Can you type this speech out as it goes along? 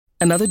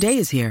Another day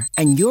is here,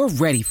 and you're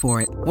ready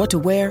for it. What to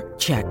wear?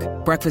 Check.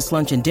 Breakfast,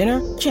 lunch, and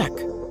dinner? Check.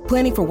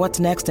 Planning for what's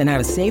next and how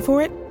to save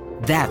for it?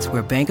 That's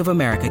where Bank of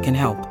America can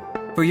help.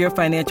 For your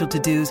financial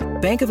to-dos,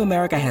 Bank of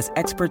America has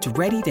experts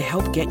ready to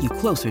help get you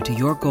closer to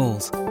your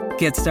goals.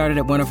 Get started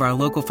at one of our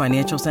local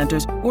financial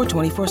centers or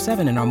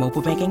 24/7 in our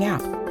mobile banking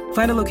app.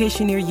 Find a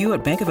location near you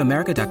at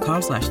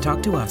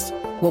bankofamerica.com/talktous.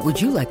 What would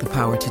you like the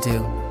power to do?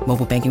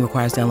 Mobile banking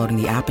requires downloading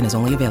the app and is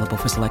only available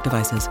for select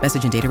devices.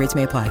 Message and data rates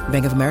may apply.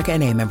 Bank of America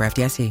N.A., member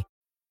FDIC.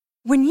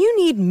 When you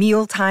need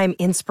mealtime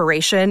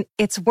inspiration,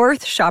 it's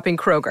worth shopping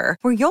Kroger,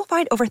 where you'll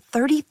find over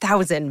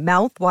 30,000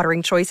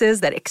 mouth-watering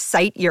choices that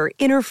excite your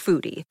inner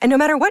foodie. And no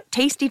matter what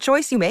tasty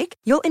choice you make,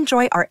 you'll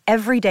enjoy our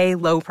everyday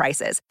low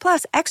prices,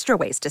 plus extra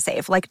ways to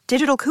save, like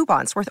digital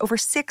coupons worth over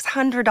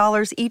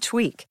 $600 each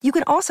week. You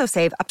can also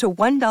save up to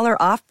 $1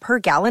 off per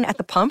gallon at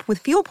the pump with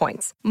fuel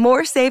points.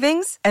 More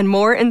savings and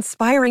more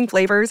inspiring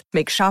flavors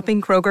make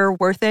shopping Kroger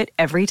worth it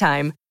every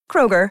time.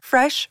 Kroger,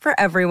 fresh for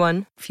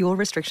everyone. Fuel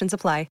restrictions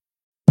apply.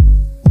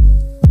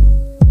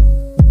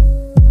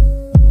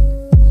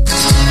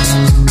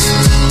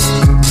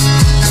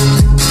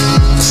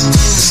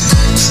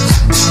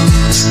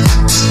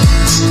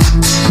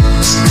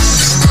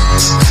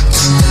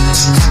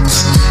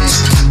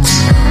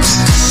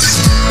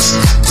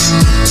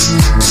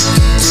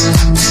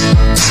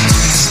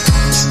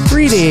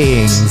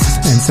 Greetings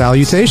and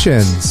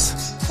salutations.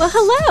 Well,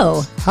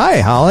 hello. Hi,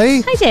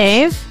 Holly. Hi,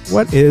 Dave.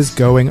 What is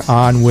going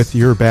on with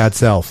your bad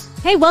self?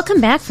 Hey, welcome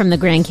back from the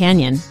Grand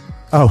Canyon.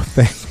 Oh,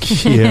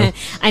 thank you.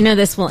 I know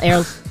this will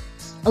air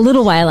a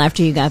little while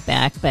after you got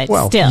back, but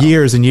still.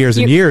 Years and years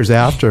and years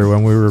after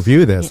when we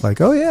review this.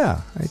 Like, oh, yeah,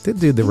 I did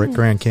do the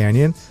Grand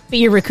Canyon. But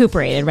you're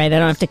recuperated, right? I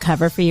don't have to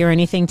cover for you or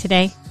anything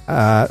today?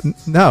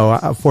 No,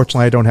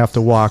 unfortunately, I don't have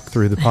to walk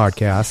through the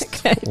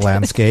podcast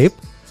landscape.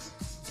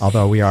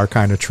 Although we are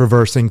kind of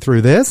traversing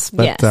through this,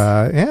 but yes.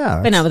 Yeah.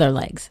 But not with our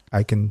legs.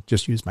 I can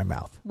just use my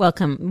mouth.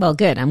 Welcome. Well,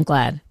 good. I'm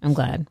glad.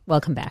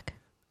 Welcome back.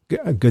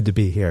 Good to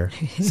be here,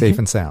 safe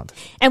and sound.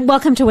 And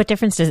welcome to What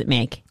Difference Does It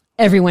Make?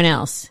 Everyone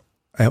else.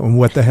 And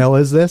what the hell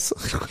is this?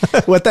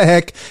 What the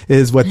heck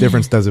is What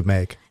Difference Does It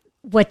Make?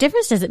 What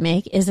Difference Does It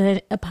Make is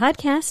a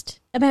podcast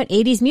about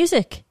 80s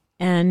music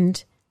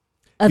and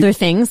other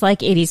things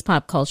like 80s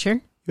pop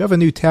culture. You have a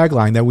new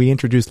tagline that we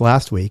introduced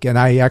last week, and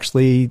I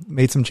actually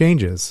made some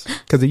changes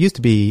because it used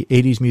to be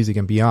 80s music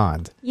and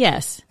beyond.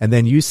 Yes. And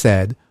then you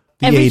said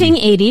everything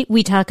 80.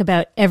 We talk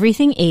about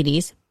everything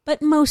 80s,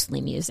 but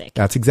mostly music.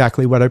 That's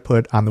exactly what I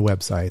put on the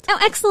website. Oh,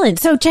 excellent.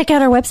 So check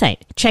out our website.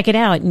 Check it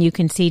out, and you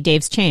can see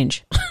Dave's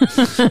change.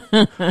 You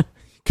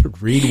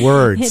could read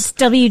words. It's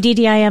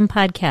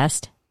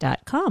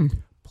wddimpodcast.com.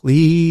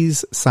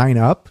 Please sign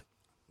up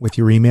with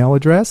your email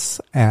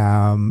address,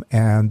 and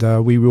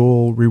we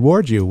will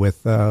reward you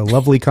with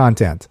lovely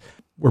content.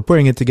 We're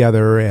putting it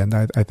together, and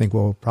I think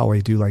we'll probably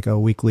do like a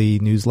weekly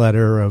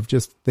newsletter of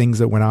just things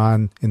that went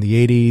on in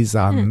the 80s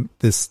on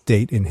this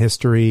date in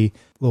history,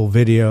 little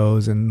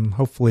videos, and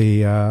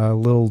hopefully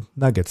little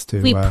nuggets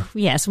too.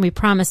 Yes, and we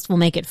promised we'll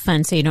make it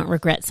fun so you don't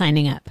regret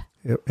signing up.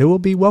 It will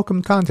be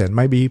welcome content.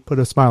 Maybe put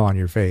a smile on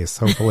your face,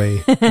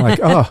 hopefully. Like,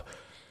 oh,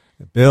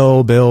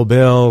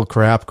 Bill,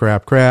 crap,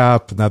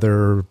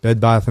 another Bed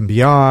Bath &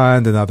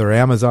 Beyond, another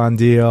Amazon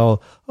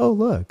deal. Oh,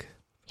 look.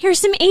 Here's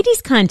some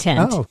 80s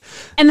content. Oh.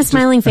 And the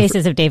smiling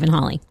faces of Dave and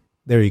Holly.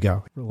 There you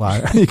go.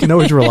 You can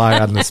always rely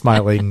on the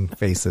smiling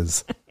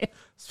faces.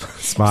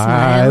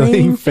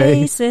 Smiling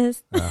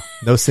faces.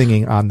 No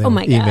singing on the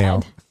email.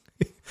 God.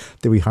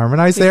 Did we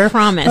harmonize there?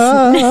 Promise.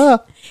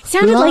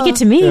 Sounded like it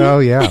to me. Oh,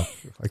 yeah.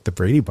 Like the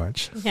Brady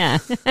Bunch. Yeah.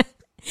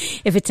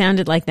 If it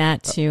sounded like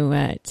that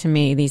to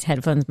me, these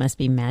headphones must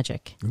be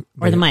magic.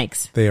 Or the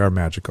mics. They are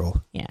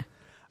magical. Yeah.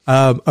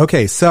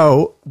 Okay,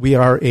 so we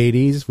are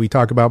 80s. We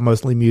talk about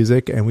mostly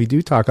music, and we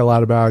do talk a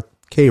lot about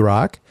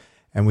KROQ,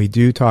 and we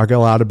do talk a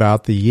lot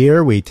about the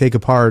year. We take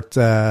apart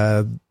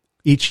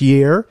each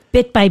year.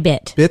 Bit by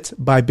bit. Bit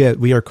by bit.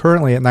 We are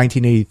currently at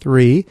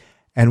 1983,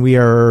 and we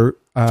are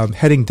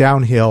heading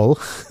downhill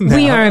now.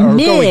 We are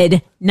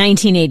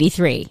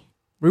mid-1983.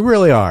 We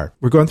really are.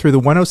 We're going through the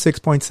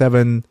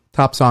 106.7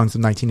 top songs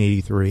of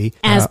 1983.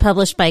 As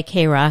published by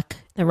KROQ,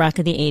 the rock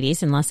of the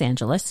 80s in Los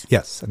Angeles.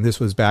 Yes, and this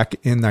was back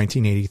in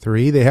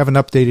 1983. They have an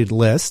updated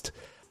list.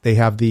 They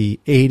have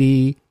the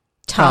 80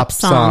 top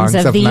songs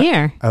of the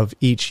year. Of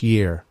each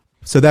year.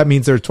 So that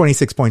means there are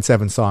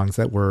 26.7 songs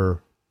that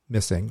were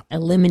missing.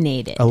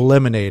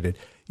 Eliminated.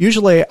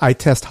 Usually I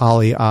test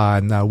Holly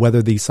on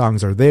whether these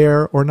songs are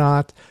there or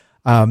not.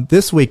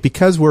 This week,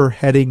 because we're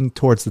heading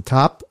towards the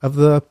top of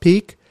the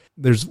peak,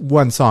 there's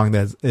one song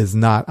that is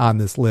not on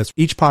this list.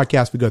 Each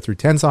podcast, we go through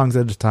 10 songs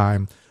at a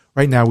time.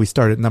 Right now, we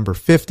start at number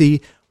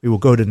 50. We will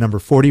go to number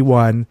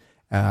 41,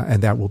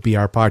 and that will be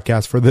our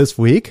podcast for this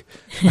week.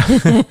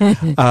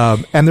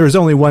 And there's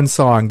only one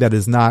song that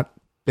has not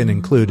been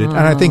included, and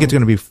I think it's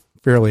going to be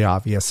fairly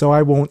obvious, so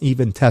I won't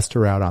even test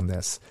her out on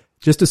this.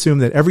 Just assume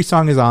that every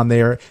song is on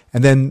there,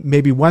 and then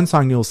maybe one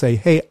song you'll say,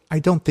 hey, I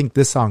don't think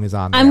this song is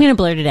on there. I'm going to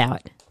blurt it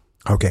out.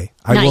 Okay.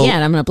 Not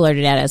yet. I'm going to blurt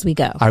it out as we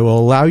go. I will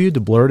allow you to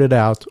blurt it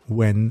out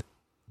when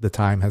the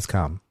time has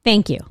come.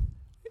 Thank you.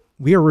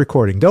 We are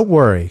recording. Don't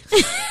worry.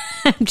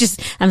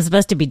 I'm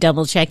supposed to be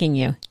double checking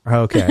you.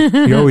 Okay.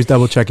 You're always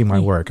double checking my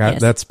work. Yes.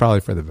 That's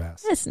probably for the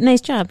best. Yes.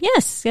 Nice job.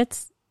 Yes.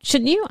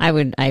 Shouldn't you?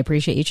 I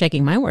appreciate you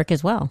checking my work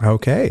as well.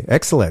 Okay.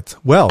 Excellent.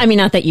 Well, I mean,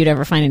 not that you'd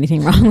ever find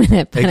anything wrong with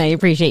it, but I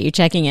appreciate you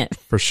checking it.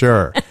 For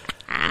sure.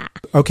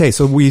 Okay.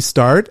 So we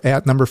start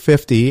at number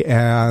 50.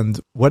 And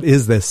what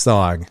is this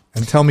song?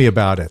 And tell me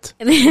about it,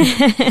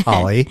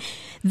 Holly.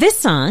 This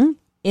song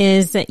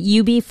is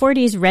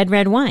UB40's Red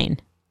Red Wine.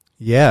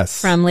 Yes.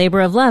 From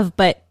Labor of Love.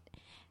 But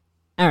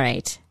all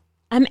right.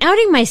 I'm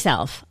outing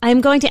myself.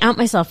 I'm going to out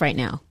myself right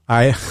now.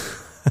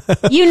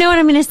 You know what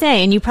I'm going to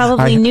say, and you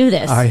probably knew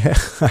this.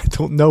 I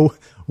don't know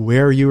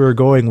where you were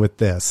going with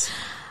this.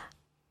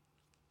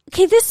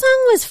 Okay, this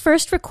song was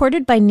first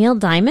recorded by Neil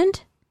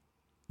Diamond.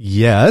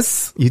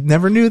 Yes. You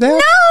never knew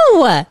that?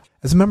 No!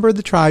 As a member of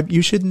the tribe,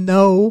 you should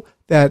know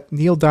that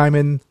Neil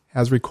Diamond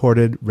has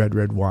recorded Red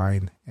Red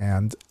Wine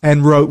and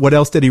wrote, what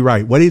else did he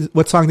write?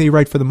 What song did he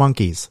write for the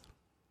Monkees?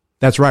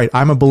 That's right.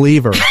 I'm a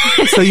believer.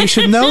 So you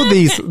should know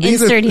these.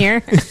 Insert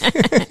here.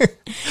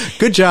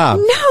 Good job.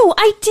 No,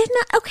 I did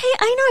not. Okay,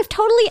 I know. I've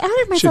totally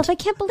outed myself. I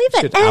can't believe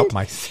it. Out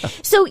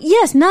myself. So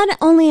yes, not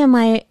only am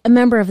I a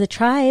member of the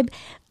tribe,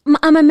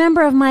 I'm a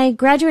member of my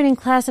graduating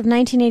class of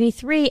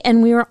 1983,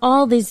 and we were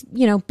all these,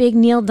 big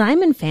Neil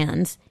Diamond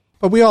fans.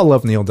 But we all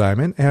love Neil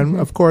Diamond, and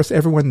of course,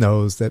 everyone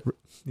knows that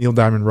Neil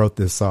Diamond wrote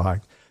this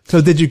song. So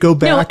did you go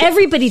back? No,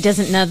 everybody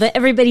doesn't know that.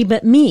 Everybody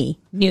but me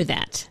knew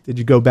that. Did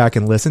you go back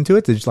and listen to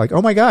it? Did you like,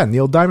 oh my God,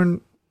 Neil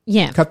Diamond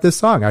cut this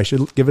song. I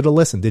should give it a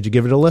listen. Did you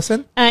give it a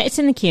listen? It's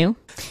in the queue.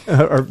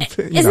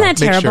 Isn't that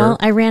terrible? Sure.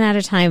 I ran out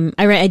of time.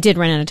 I did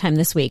run out of time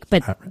this week,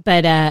 but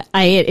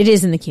it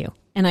is in the queue,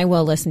 and I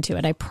will listen to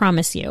it. I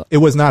promise you. It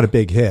was not a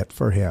big hit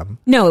for him.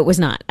 No, it was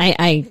not.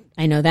 I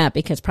know that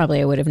because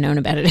probably I would have known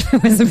about it if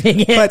it was a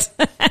big hit.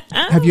 But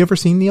have you ever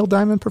seen Neil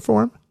Diamond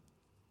perform?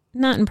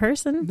 Not in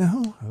person.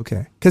 No.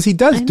 Okay. Because he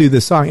does do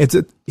this song.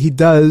 He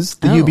does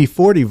the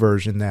UB40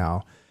 version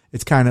now.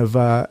 It's kind of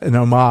an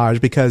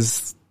homage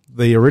because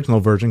the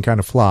original version kind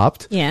of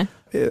flopped. Yeah.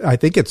 I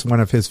think it's one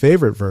of his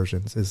favorite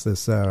versions is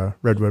this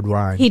Red Red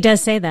Wine. He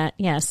does say that,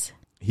 yes.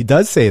 He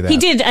does say that. He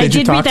did. I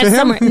did read that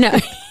somewhere. No.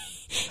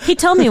 He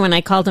told me when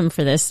I called him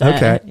for this.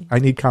 Okay. I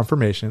need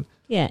confirmation.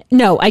 Yeah.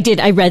 No, I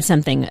did. I read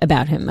something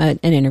about him, an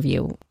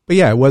interview. But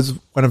yeah, it was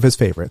one of his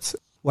favorites.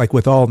 Like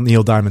with all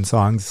Neil Diamond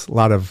songs, a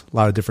lot of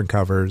different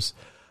covers.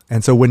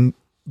 And so when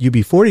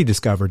UB40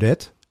 discovered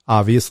it,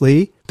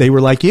 obviously they were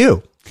like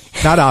you.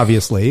 Not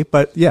obviously,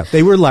 but yeah,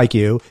 they were like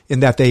you in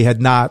that they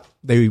did not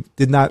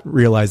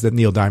realize that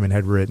Neil Diamond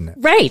had written it.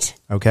 Right.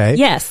 Okay.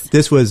 Yes.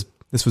 This was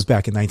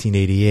back in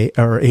 1988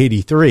 or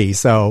 83.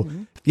 So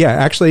yeah,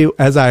 actually,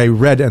 as I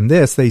read in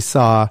this,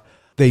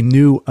 they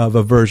knew of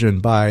a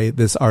version by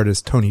this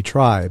artist, Tony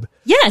Tribe.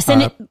 Yes.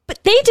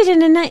 But they did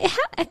it in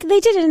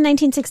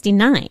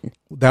 1969.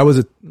 That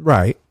was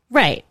right.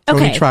 Right. Okay.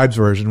 Tony Tribe's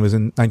version was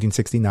in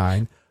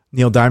 1969.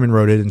 Neil Diamond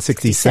wrote it in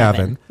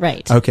 67.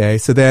 Right. Okay.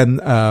 So then,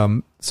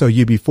 so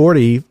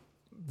UB40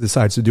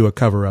 decides to do a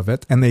cover of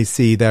it, and they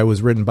see that it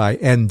was written by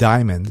N.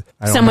 Diamond.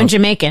 Someone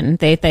Jamaican.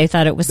 They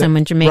thought it was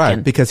someone Jamaican.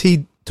 Right. Because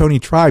Tony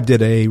Tribe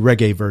did a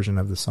reggae version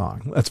of the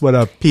song. That's what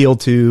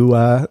appealed to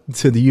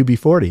the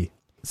UB40.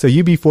 So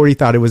UB40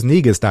 thought it was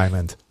Negus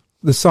Diamond.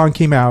 The song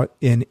came out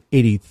in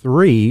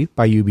 83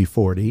 by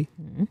UB40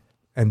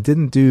 and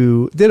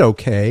did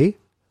okay.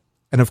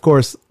 And of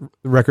course,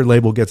 the record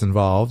label gets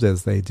involved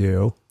as they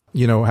do.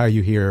 You know how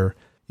you hear,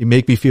 you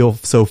make me feel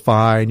so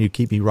fine, you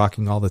keep me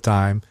rocking all the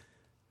time.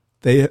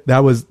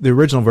 That was the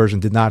original version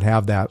did not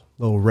have that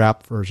little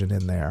rap version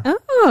in there.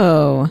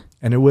 Oh.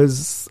 And it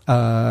was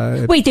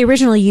wait, the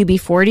original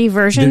UB40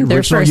 version?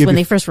 When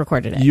they first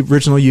recorded it. The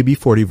original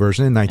UB40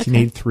 version in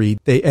 1983. Okay.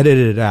 They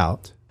edited it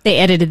out. They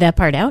edited that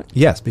part out?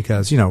 Yes,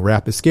 because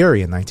rap is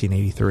scary in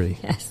 1983.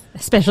 Yes,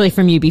 especially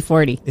from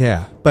UB40.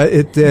 Yeah, but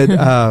it did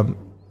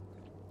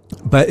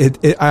but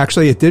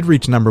it did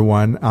reach number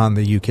 1 on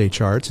the UK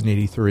charts in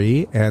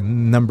 83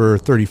 and number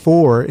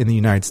 34 in the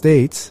United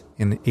States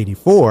in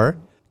 84.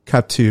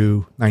 Cut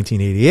to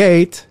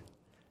 1988.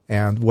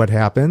 And what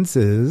happens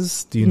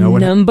is, do you know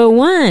what? Number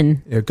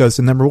 1. It goes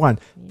to number 1.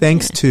 Yeah.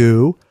 Thanks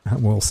to,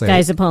 we'll say.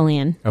 Guy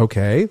Zapolian.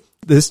 Okay.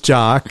 This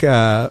jock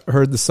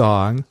heard the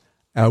song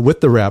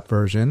with the rap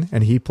version,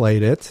 and he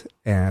played it,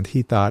 and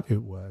he thought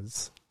it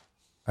was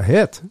a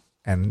hit.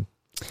 And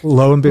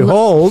lo and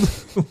behold,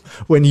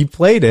 when he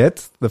played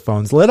it, the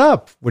phones lit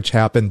up, which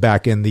happened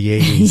back in the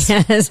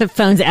 80s. Yes, the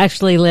phones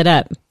actually lit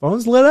up.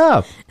 Phones lit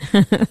up.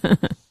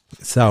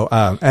 So,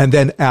 and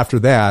then after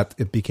that,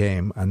 it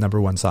became a number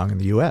 1 song in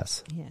the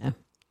U.S. Yeah.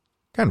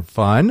 Kind of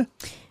fun.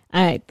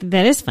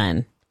 That is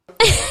fun.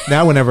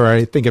 Now, whenever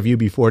I think of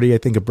UB40, I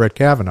think of Brett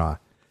Kavanaugh.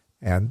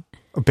 And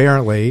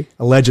apparently,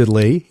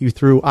 allegedly, he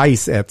threw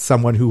ice at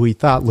someone who he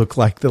thought looked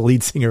like the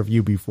lead singer of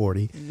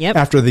UB40. Yep.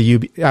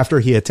 After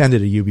he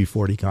attended a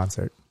UB40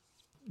 concert.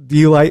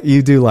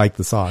 You do like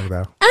the song,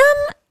 though?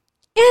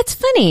 It's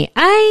funny.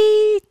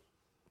 I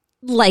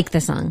like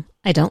the song.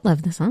 I don't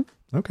love the song.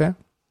 Okay.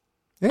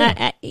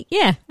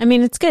 Yeah. I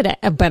mean, it's good.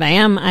 But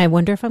I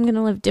wonder if am I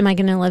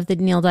going to love the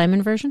Neil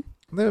Diamond version?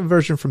 The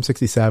version from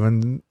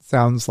 67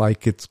 sounds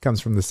like it comes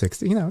from the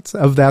 60s. You know, it's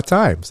of that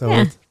time. So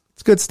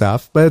it's good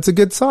stuff, but it's a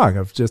good song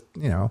of just,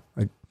 you know,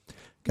 a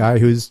guy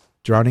who's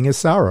drowning his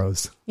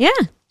sorrows. Yeah.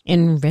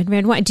 In Red,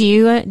 Red Wine. Do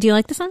you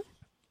like the song?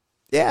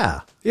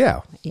 Yeah.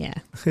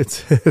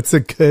 It's a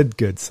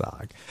good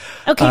song.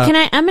 Okay.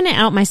 I'm going to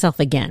out myself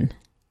again.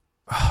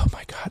 Oh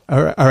my God.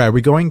 All right. Are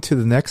we going to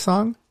the next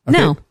song? Okay.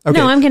 No, I'm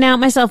going to out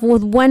myself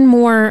with one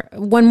more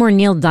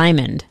Neil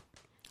Diamond.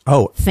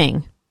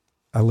 Thing.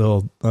 A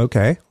little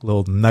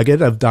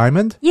nugget of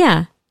Diamond?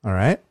 Yeah. All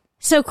right.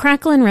 So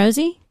Cracklin'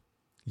 Rosie?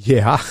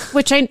 Yeah.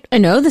 Which I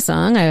know the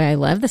song. I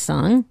love the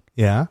song.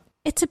 Yeah.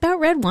 It's about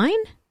red wine?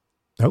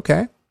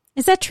 Okay.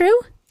 Is that true?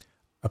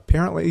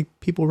 Apparently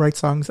people write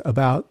songs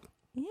about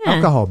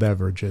alcohol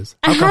beverages.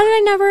 How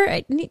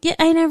did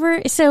I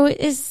never, so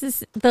is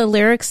this, the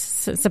lyrics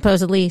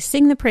supposedly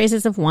sing the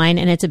praises of wine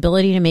and its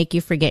ability to make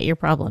you forget your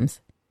problems?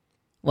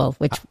 Well,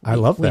 which I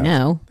love that. We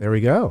know. There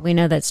we go. We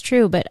know that's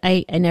true, but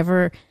I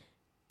never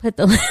put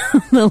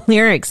the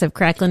lyrics of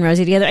Cracklin'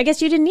 Rosie together. I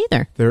guess you didn't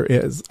either. There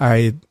is.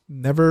 I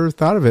never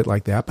thought of it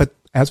like that. But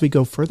as we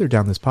go further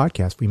down this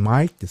podcast, we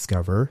might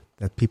discover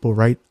that people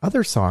write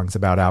other songs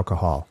about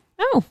alcohol.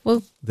 Oh,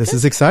 well. This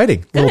is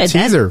exciting. Good. Little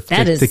teaser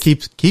to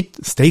keep.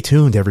 Stay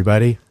tuned,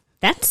 everybody.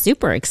 That's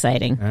super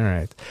exciting. All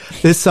right.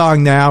 This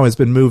song now has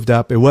been moved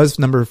up. It was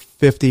number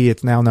 50.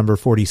 It's now number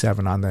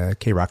 47 on the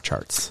KROQ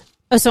charts.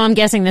 Oh, so I'm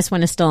guessing this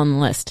one is still on the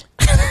list.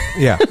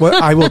 Yeah.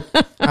 Well,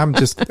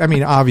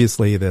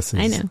 obviously this is.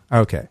 I know.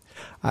 Okay.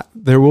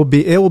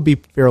 It will be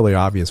fairly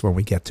obvious when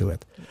we get to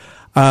it.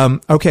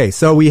 Okay.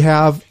 So we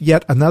have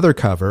yet another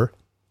cover.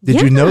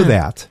 Did you know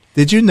that?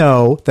 Did you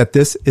know that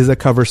this is a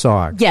cover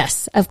song?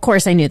 Yes. Of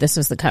course I knew this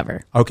was the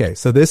cover. Okay.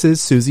 So this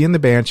is Susie and the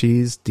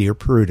Banshees, Dear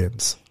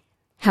Prudence.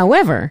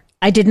 However,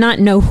 I did not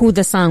know who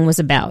the song was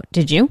about.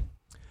 Did you?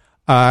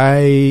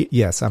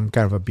 Yes, I'm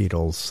kind of a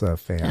Beatles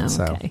fan. Oh, okay.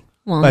 So.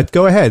 Well, but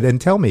go ahead and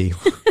tell me.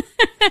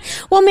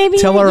 Well, maybe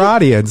tell our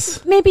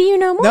audience. Maybe you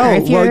know more.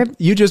 No,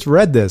 you just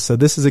read this, so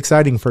this is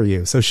exciting for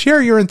you. So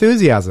share your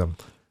enthusiasm.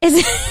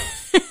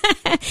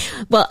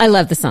 Well, I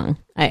love the song.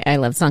 I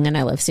love the song, and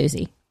I love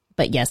Susie.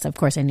 But yes, of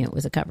course, I knew it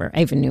was a cover.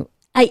 I even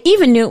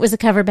knew it was a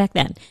cover back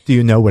then. Do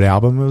you know what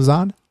album it was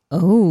on?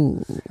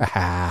 Oh,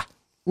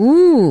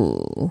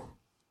 ooh,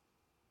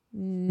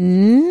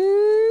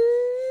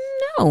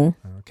 no.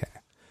 Okay.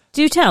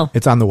 Do tell.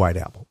 It's on the White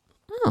Album.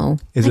 Oh,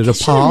 is it a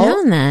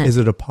Paul? Is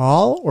it a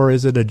Paul or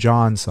is it a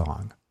John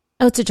song?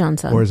 Oh, it's a John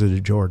song. Or is it a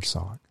George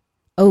song?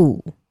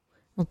 Oh,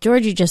 well,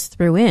 George you just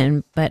threw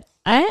in, but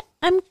I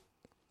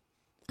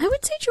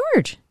would say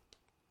George.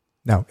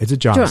 No, it's a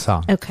John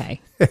song.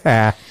 Okay.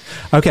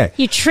 Okay.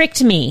 You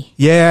tricked me.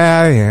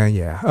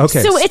 Yeah.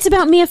 Okay. So it's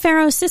about Mia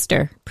Farrow's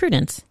sister,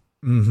 Prudence.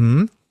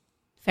 Mm-hmm.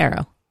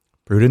 Farrow.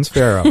 Prudence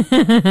Farrow.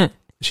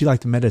 She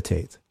liked to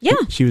meditate. Yeah.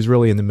 She was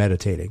really into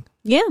meditating.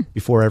 Yeah.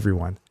 Before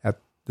everyone at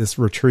this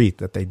retreat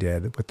that they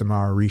did with the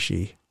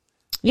Maharishi.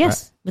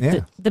 Yes.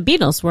 The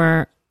Beatles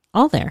were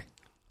all there.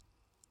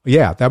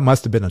 Yeah, that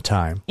must have been a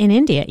time. In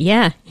India,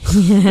 yeah.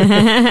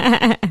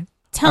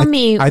 Tell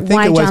me why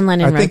John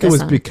Lennon wrote this song. I think it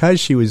was because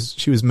she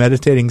was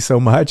meditating so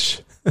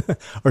much,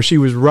 or she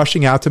was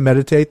rushing out to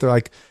meditate. They're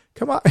like,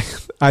 "Come on!"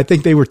 I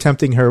think they were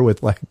tempting her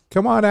with like,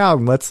 "Come on out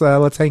and let's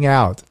hang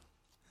out."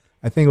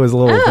 I think it was a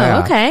little. Oh,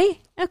 that.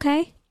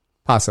 Okay.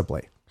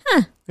 Possibly.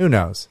 Huh? Who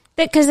knows?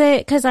 Because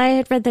I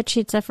had read that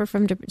she'd suffered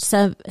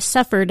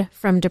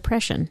from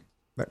depression.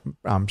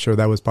 I'm sure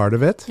that was part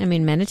of it. I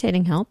mean,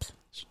 meditating helps.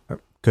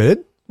 Could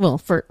it? Well,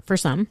 for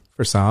some.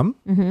 For some.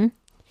 Mm-hmm.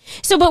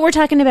 So, but we're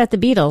talking about the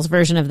Beatles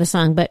version of the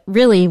song, but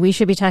really we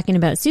should be talking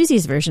about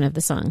Susie's version of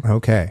the song.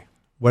 Okay.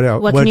 What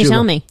else? What can you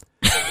tell me?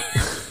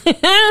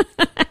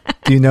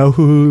 Do you know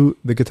who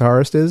the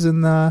guitarist is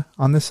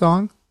on this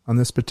song, on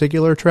this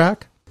particular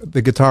track?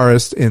 The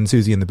guitarist in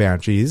Susie and the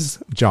Banshees,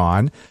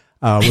 John,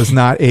 was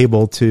not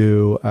able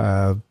to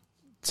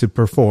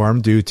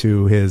perform due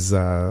to his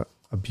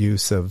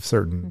abuse of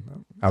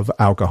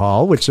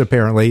alcohol, which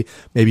apparently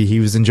maybe he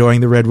was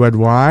enjoying the red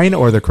wine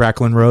or the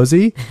Cracklin'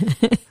 Rosie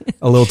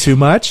a little too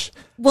much.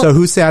 Well, so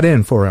who sat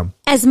in for him?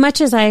 As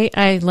much as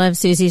I love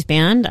Susie's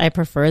band, I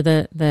prefer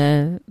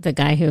the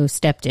guy who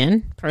stepped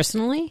in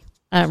personally,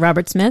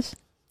 Robert Smith.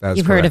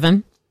 You've heard of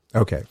him.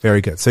 Okay,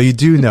 very good. So you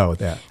do know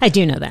that. I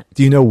do know that.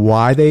 Do you know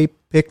why they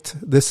picked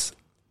this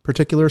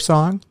particular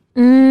song?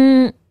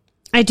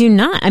 I do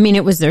not. I mean,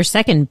 it was their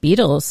second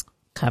Beatles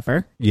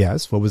cover.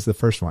 Yes. What was the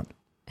first one?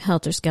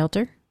 Helter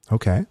Skelter.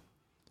 Okay.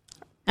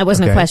 That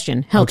wasn't a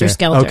question. Helter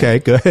Skelter. Okay,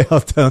 good.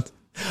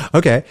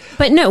 Okay.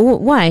 But no,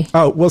 why?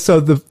 Oh, well,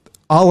 so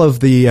all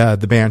of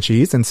the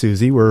Banshees and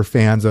Susie were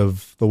fans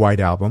of the White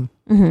Album,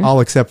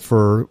 all except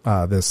for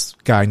this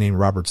guy named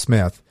Robert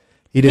Smith.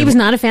 He was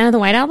not a fan of the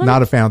White Album?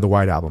 Not a fan of the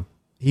White Album.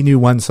 He knew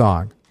one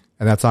song,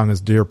 and that song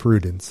is Dear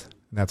Prudence,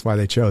 and that's why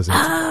they chose it.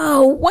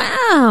 Oh,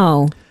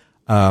 wow.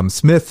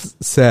 Smith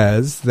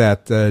says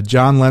that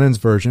John Lennon's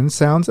version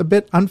sounds a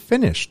bit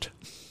unfinished.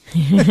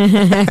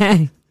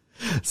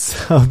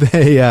 So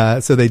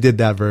they did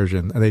that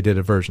version. They did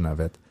a version of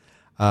it.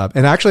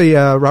 And actually,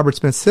 Robert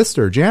Smith's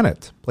sister,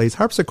 Janet, plays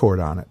harpsichord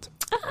on it.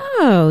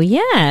 Oh,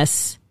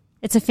 yes.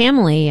 It's a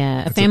family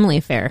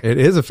affair. It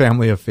is a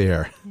family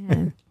affair.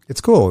 Yeah.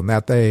 It's cool in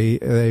that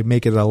they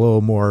make it a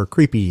little more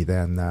creepy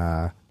than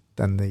the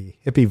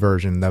hippie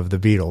version of the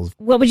Beatles.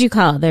 What would you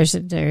call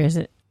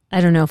it?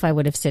 I don't know if I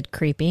would have said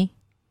creepy.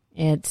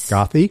 It's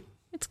gothy.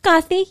 It's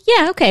gothy.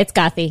 Yeah, okay, it's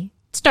gothy.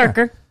 It's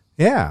darker.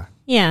 Yeah.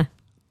 Yeah.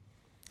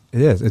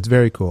 It is. It's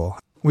very cool.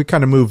 We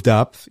kind of moved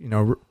up.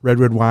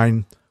 Red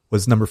Wine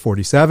was number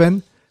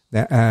 47,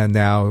 and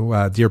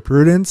now Dear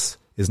Prudence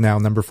is now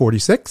number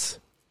 46.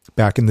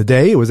 Back in the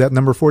day, it was at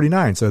number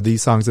 49. So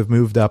these songs have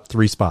moved up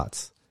 3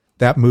 spots.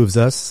 That moves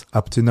us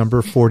up to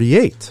number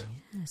 48,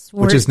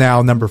 which is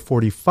now number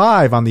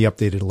 45 on the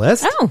updated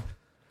list. Oh,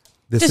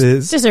 this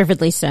is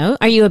deservedly so.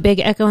 Are you a big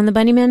Echo and the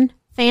Bunnymen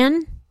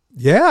fan?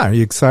 Yeah, are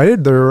you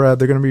excited? They're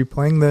going to be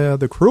playing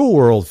the Cruel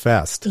World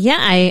Fest. Yeah,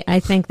 I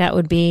think that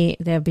would be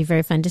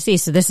very fun to see.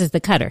 So this is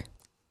the Cutter.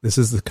 This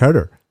is the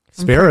Cutter.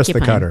 Spare us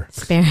the Cutter.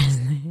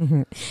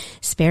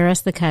 Spare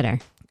us the Cutter.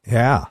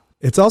 Yeah,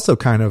 it's also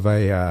kind of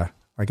a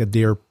like a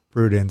Dear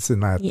Prudence,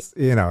 and that's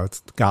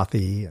it's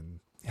gothy, and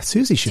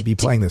Susie should be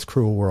playing this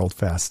Cruel World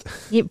Fest.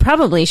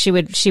 Probably she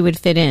would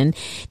fit in.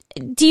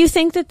 Do you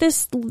think that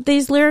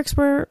these lyrics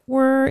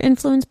were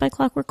influenced by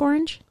Clockwork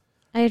Orange?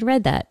 I had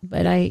read that,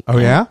 but Oh,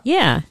 yeah?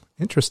 Yeah.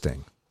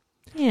 Interesting.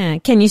 Yeah.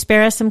 Can you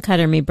spare us some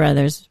Cutter, me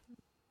brothers?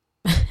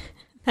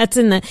 That's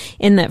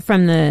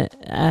from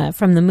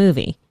the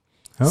movie.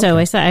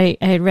 Okay. So I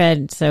had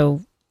read,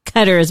 so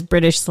Cutter is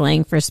British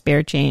slang for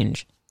spare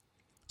change.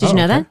 Did you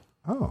know that?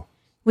 Oh.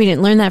 We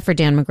didn't learn that for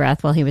Dan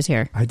McGrath while he was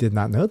here. I did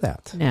not know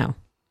that. No.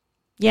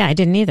 Yeah, I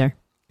didn't either.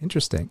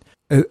 Interesting.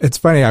 It's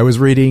funny. I was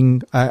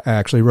reading, I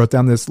actually wrote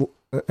down this,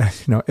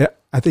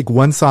 I think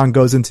one song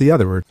goes into the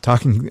other. We're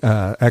talking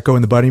Echo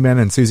and the Bunnymen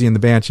and Susie and the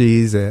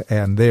Banshees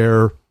and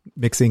their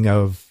mixing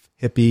of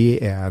hippie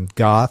and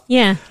goth.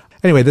 Yeah.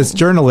 Anyway, this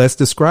journalist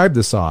described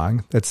the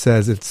song that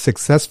says it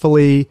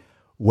successfully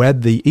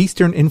wed the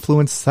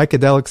Eastern-influenced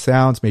psychedelic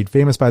sounds made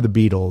famous by the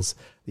Beatles.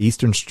 The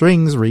Eastern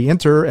strings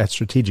re-enter at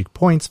strategic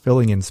points,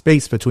 filling in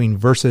space between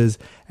verses,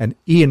 and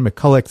Ian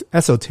McCulloch's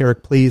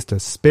esoteric pleas to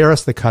spare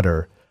us the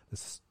Cutter.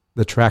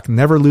 The track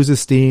never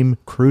loses steam,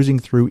 cruising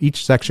through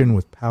each section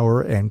with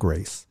power and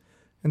grace.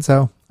 And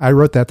so I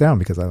wrote that down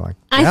because I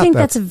think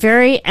that's a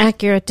very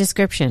accurate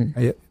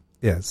description.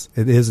 Yes,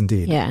 it is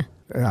indeed. Yeah.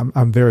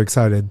 I'm very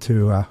excited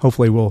to,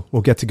 hopefully we'll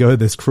get to go to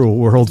this Cruel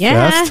World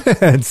Fest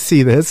and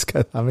see this,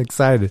 because I'm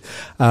excited.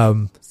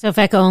 So if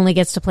Echo only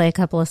gets to play a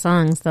couple of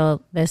songs, they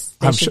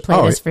should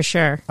play this for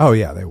sure. Oh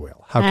yeah, they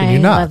will. How can you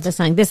not? I love the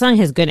song. This song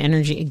has good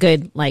energy,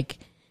 good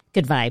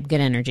vibe,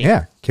 good energy.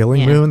 Yeah.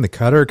 Killing Moon, the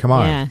Cutter, come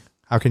on. Yeah.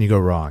 How can you go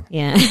wrong?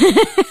 Yeah.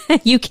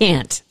 You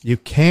can't. You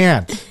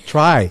can't.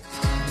 Try.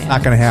 Yeah.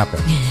 Not going to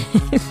happen.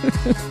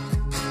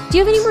 Do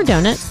you have any more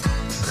donuts?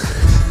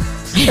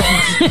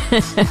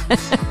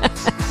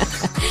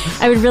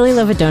 I would really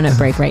love a donut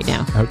break right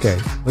now. Okay.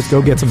 Let's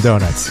go get some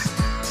donuts.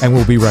 And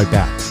we'll be right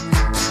back.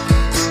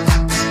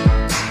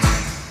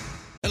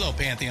 Hello,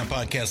 Pantheon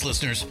Podcast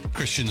listeners.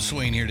 Christian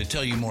Swain here to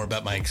tell you more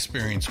about my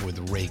experience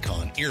with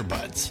Raycon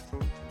earbuds.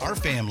 Our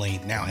family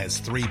now has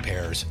 3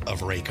 pairs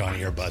of Raycon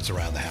earbuds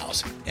around the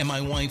house, and my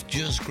wife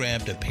just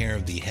grabbed a pair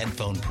of the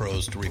Headphone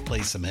Pros to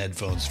replace some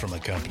headphones from a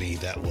company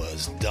that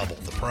was double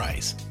the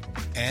price.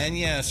 And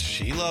yes,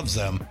 she loves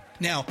them.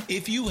 Now,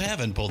 if you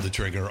haven't pulled the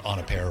trigger on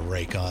a pair of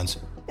Raycons,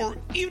 or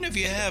even if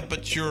you have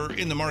but you're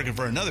in the market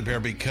for another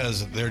pair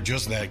because they're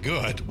just that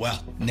good,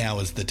 well, now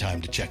is the time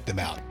to check them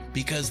out,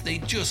 because they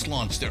just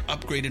launched their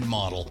upgraded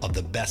model of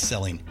the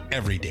best-selling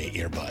everyday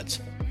earbuds.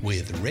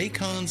 With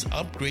Raycon's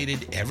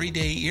upgraded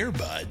everyday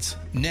earbuds,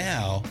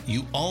 now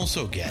you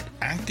also get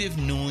active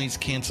noise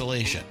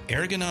cancellation,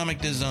 ergonomic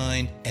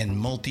design, and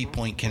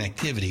multi-point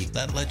connectivity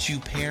that lets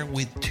you pair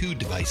with 2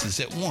 devices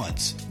at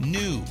once.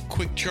 New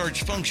quick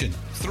charge function,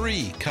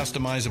 3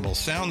 customizable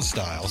sound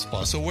styles,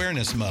 plus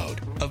awareness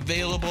mode.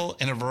 Available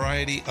in a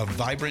variety of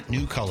vibrant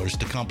new colors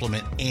to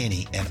complement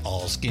any and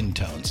all skin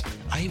tones.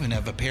 I even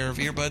have a pair of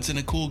earbuds in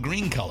a cool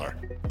green color.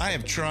 I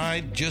have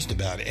tried just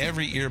about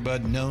every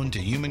earbud known to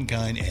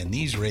humankind, and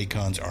these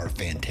Raycons are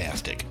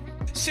fantastic.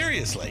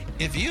 Seriously,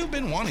 if you've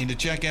been wanting to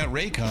check out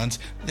Raycons,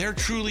 there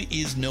truly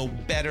is no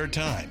better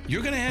time.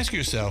 You're going to ask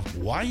yourself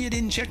why you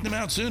didn't check them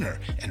out sooner,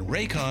 and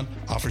Raycon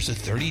offers a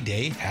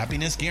 30-day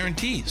happiness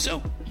guarantee. So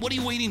what are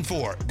you waiting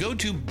for? Go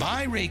to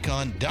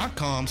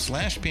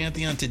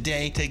buyraycon.com/Pantheon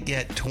today to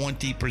get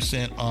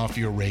 20% off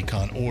your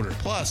Raycon order,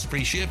 plus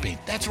free shipping.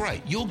 That's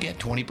right, you'll get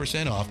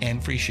 20% off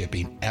and free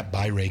shipping at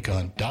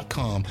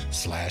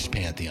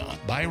buyraycon.com/Pantheon.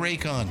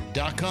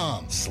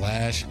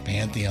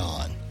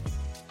 buyraycon.com/Pantheon.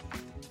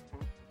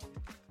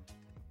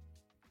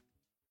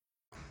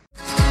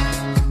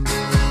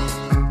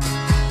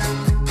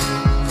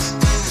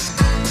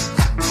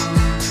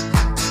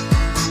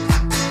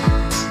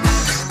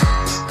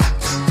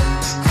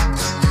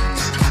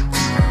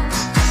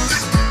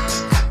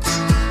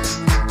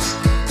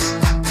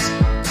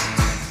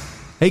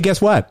 Hey,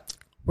 guess what?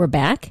 We're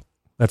back?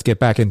 Let's get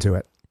back into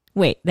it.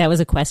 Wait, that was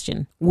a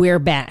question. We're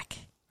back.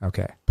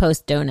 Okay.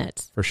 Post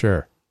donuts. For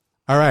sure.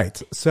 All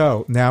right.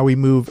 So now we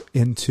move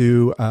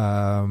into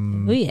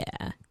oh,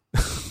 yeah.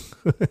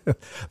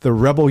 the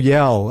Rebel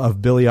Yell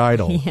of Billy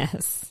Idol.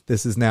 Yes.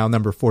 This is now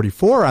number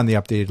 44 on the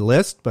updated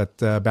list, but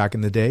back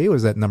in the day it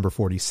was at number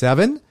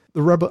 47.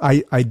 The Rebel.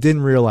 I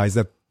didn't realize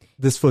that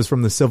this was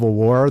from the Civil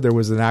War. There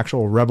was an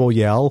actual Rebel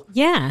Yell.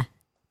 Yeah.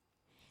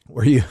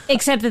 Where you?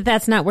 Except that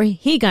that's not where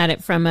he got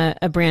it from,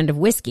 a brand of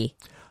whiskey.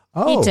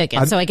 Oh, he took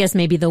it. So I guess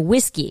maybe the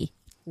whiskey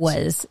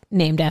was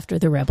named after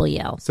the Rebel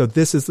Yell. So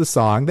this is the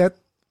song that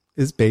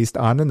is based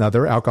on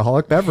another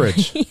alcoholic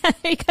beverage. Yeah,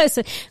 because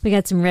we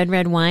got some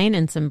red wine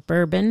and some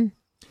bourbon.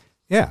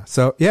 Yeah.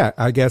 So yeah,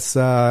 I guess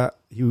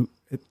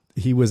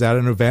he was at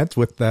an event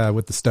with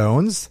the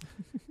Stones,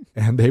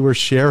 and they were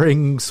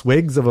sharing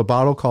swigs of a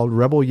bottle called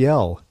Rebel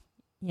Yell.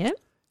 Yep.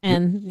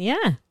 And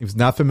yeah, he was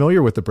not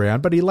familiar with the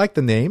brand, but he liked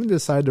the name and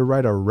decided to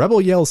write a Rebel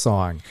Yell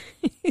song.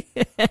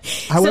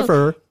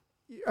 However,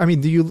 I mean,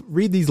 do you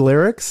read these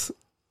lyrics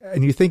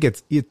and you think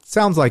it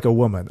sounds like a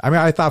woman? I mean,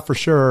 I thought for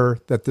sure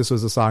that this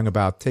was a song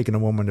about taking a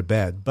woman to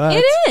bed, but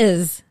it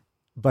is.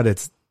 But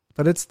it's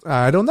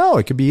I don't know.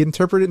 It could be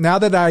interpreted now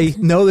that I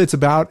know that it's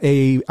about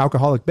a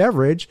alcoholic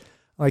beverage.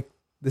 Like,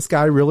 this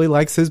guy really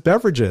likes his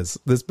beverages.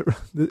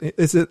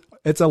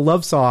 It's a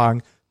love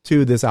song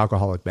to this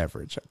alcoholic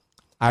beverage,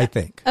 I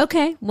think.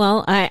 Okay.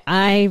 Well,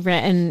 I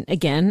read, and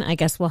again, I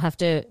guess we'll have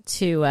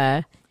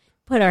to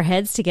put our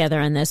heads together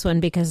on this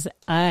one, because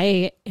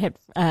I had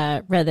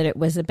read that it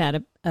was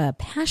about a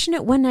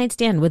passionate one night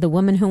stand with a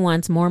woman who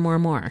wants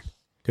more.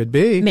 Could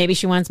be. Maybe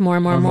she wants more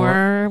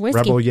whiskey.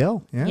 Rebel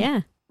Yell.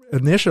 Yeah.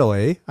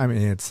 Initially, I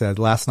mean, it said,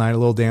 last night a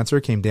little dancer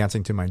came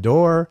dancing to my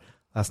door.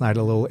 Last night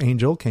a little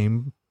angel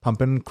came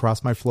pumping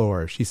across my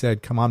floor. She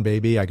said, come on,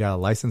 baby, I got a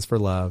license for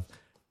love.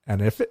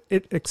 And if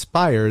it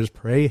expires,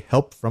 pray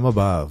help from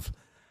above.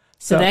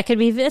 So that could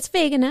be, that's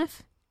vague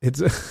enough.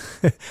 It's,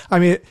 I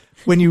mean,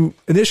 when you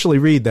initially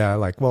read that,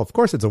 like, well, of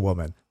course it's a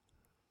woman.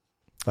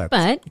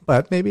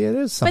 But maybe it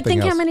is something else. But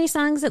think how many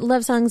songs,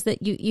 love songs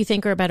that you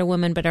think are about a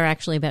woman but are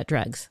actually about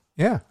drugs.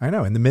 Yeah, I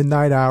know. In the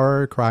midnight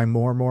hour, cry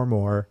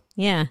more.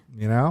 Yeah.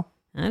 You know?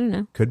 I don't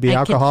know. Could be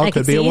alcohol,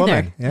 could be a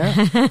woman.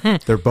 Yeah.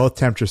 They're both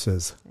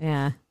temptresses.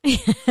 Yeah.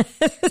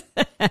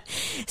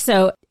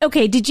 So,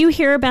 okay, did you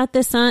hear about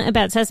this song,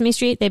 about Sesame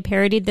Street? They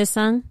parodied this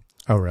song.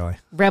 Oh, really?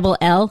 Rebel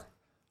L.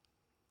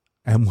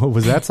 And what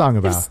was that song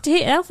about?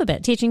 It's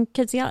alphabet, teaching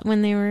kids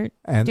when they were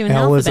and doing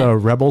L alphabet. Is a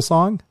rebel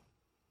song?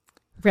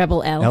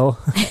 Rebel L.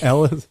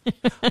 L is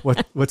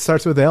what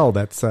starts with L?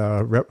 That's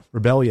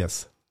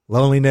rebellious.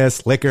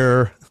 Loneliness,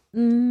 liquor,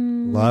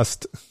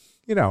 lust.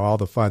 You know, all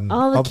the fun.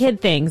 All the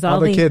kid things. All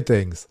the kid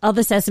things. All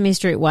the Sesame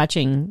Street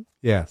watching.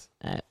 Yes.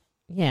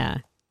 Yeah.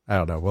 I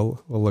don't know.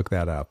 We'll look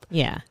that up.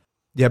 Yeah.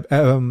 Yep.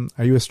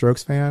 Are you a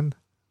Strokes fan?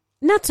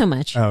 Not so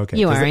much. Oh, okay.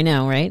 You are, I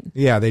know, right?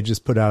 Yeah, they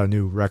just put out a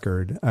new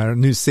record, a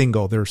new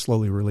single. They're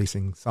slowly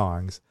releasing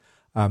songs.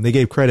 They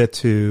gave credit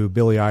to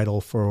Billy Idol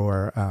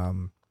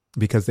for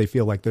because they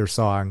feel like their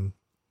song,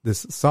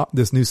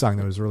 this new song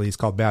that was released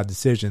called "Bad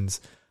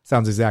Decisions,"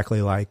 sounds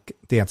exactly like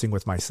 "Dancing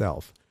with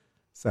Myself."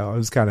 So it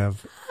was kind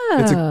of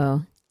it's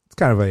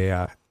kind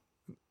of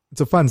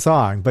it's a fun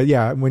song, but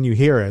yeah, when you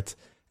hear it.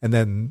 And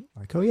then,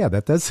 like, oh yeah,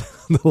 that does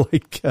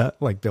sound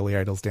like Billy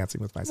Idol's "Dancing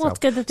with Myself." Well, it's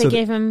good that they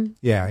gave him.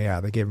 Yeah,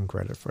 they gave him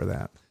credit for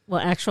that.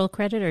 Well, actual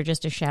credit or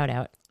just a shout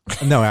out?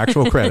 No,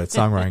 actual credit,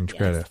 songwriting yes.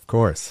 Credit, of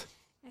course.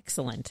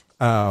 Excellent.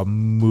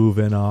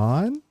 Moving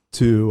on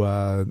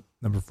to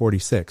number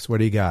 46. What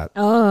do you got?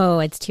 Oh,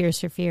 it's Tears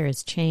for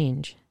Fears.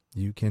 Change.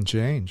 You can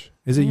change.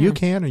 Is it you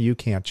can or you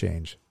can't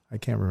change? I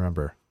can't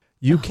remember.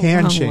 You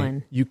can change.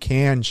 One. You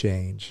can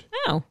change.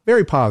 Oh,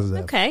 very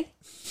positive. Okay.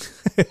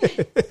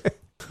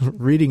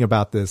 Reading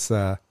about this,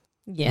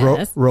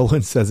 yes.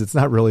 Roland says it's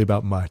not really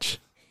about much.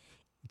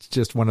 It's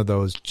just one of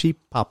those cheap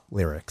pop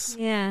lyrics.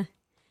 Yeah.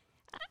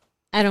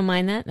 I don't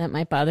mind that. That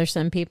might bother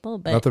some people,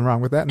 but nothing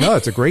wrong with that. No,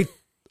 it's a great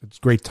it's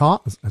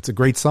a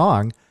great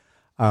song.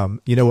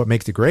 You know what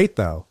makes it great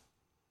though?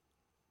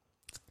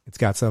 It's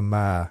got some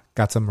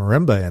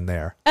marimba in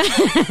there.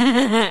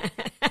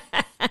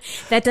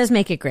 That does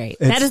make it great.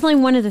 That is only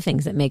one of the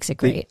things that makes it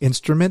great. The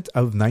instrument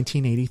of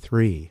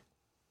 1983.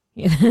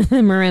 The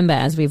marimba,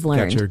 as we've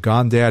learned. Got your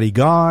Gone Daddy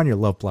Gone, your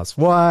Love Plus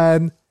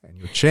One, and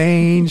your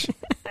Change.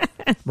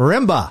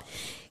 Marimba.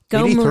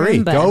 Go 83.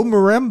 Marimba. Go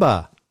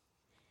Marimba.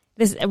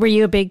 Were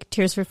you a big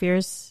Tears for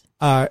Fears?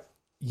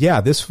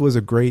 Yeah, this was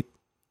a great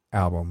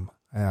album.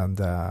 And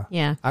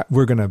yeah.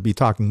 We're going to be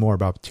talking more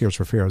about Tears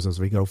for Fears as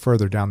we go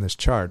further down this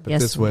chart. But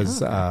yes,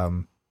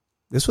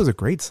 this was a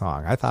great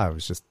song. I thought it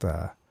was just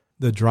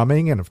the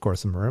drumming and, of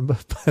course, the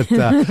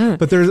marimba.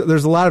 But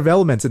there's a lot of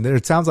elements in there.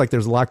 It sounds like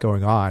there's a lot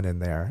going on in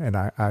there.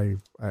 And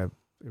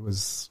it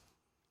was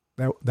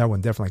that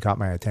one definitely caught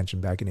my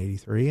attention back in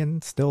 '83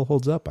 and still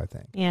holds up, I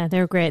think. Yeah, they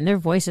were great. And their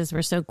voices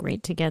were so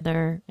great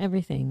together.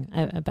 Everything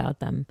about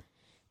them,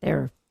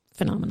 they're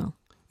phenomenal.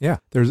 Yeah,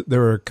 there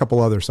were a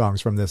couple other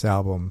songs from this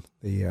album.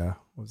 The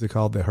what was it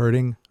called? The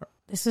Hurting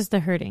This is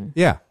The Hurting.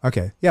 Yeah.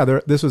 Okay. Yeah.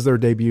 This was their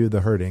debut,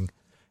 The Hurting.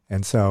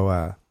 And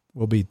so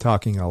we'll be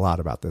talking a lot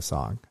about this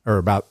song, or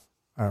about,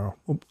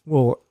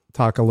 we'll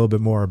talk a little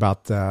bit more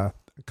about a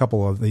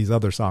couple of these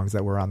other songs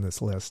that were on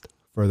this list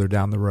further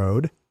down the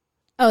road.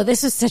 Oh,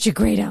 this is such a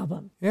great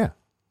album. Yeah.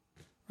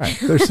 Right.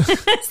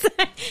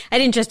 I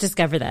didn't just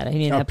discover that. I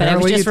knew that, but I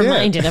was just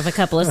reminded of a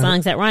couple of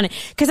songs that were on it.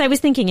 Because I was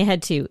thinking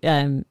ahead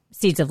to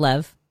Seeds of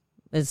Love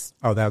was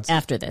that's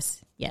after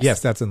this. Yes.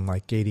 Yes, that's in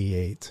like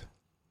 88.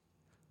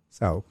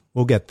 So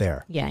we'll get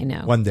there. Yeah, I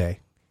know. One day.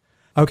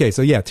 Okay,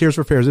 so yeah, Tears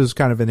for Fears is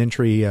kind of an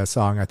entry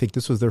song. I think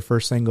this was their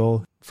first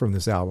single from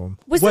this album.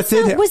 Was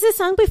this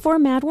song before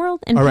Mad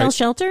World and Pale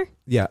Shelter?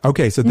 Yeah.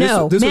 Okay, so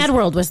this Mad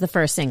World was the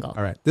first single.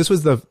 All right. This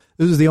was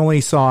the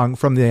only song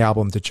from the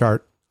album to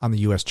chart on the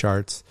US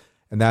charts,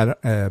 and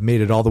that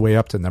made it all the way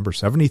up to number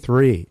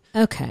 73.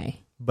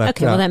 Okay. Well,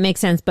 that makes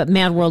sense, but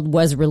Mad World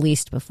was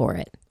released before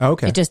it.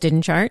 Okay. It just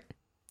didn't chart?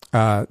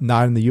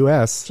 Not in the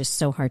US. Just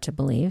so hard to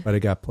believe. But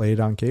it got played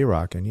on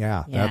KROQ,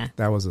 and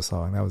that was a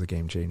song. That was a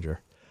game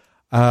changer.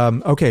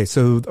 Okay,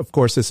 so of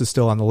course this is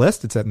still on the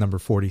list. It's at number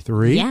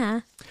 43.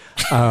 Yeah.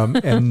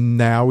 And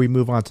now we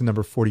move on to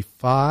number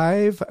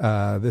 45.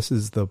 This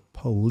is The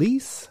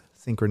Police,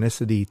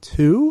 Synchronicity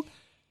 2.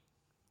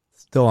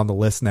 Still on the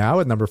list now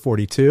at number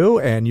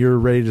 42. And you're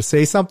ready to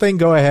say something?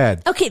 Go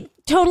ahead. Okay,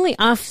 totally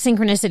off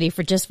Synchronicity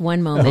for just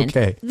one moment.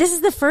 Okay. This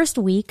is the first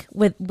week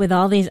with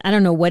all these, I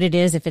don't know what it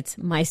is, if it's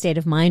my state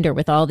of mind or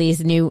with all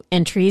these new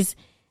entries,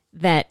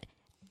 that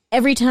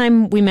every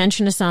time we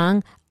mention a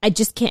song, I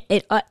just can't,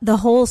 the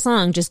whole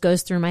song just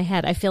goes through my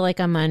head. I feel like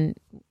I'm on,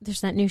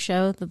 there's that new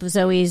show, the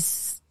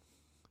Zoe's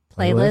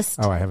playlist.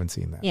 Oh, I haven't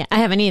seen that. Yeah, I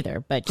haven't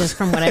either, but just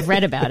from what I've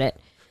read about it.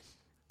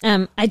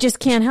 I just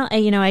can't help,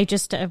 I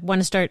just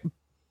want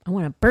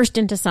to burst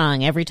into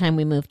song every time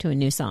we move to a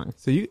new song.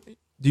 So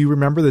do you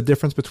remember the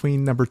difference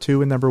between number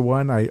 2 and number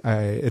 1?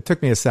 It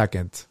took me a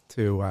second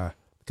to,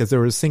 because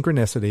there was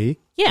Synchronicity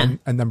and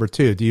number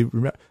 2. Do you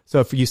remember? So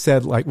if you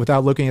said, like,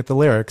 without looking at the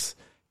lyrics,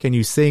 can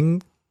you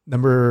sing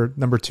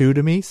number 2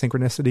 to me,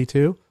 Synchronicity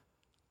 2?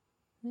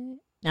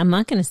 I'm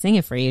not going to sing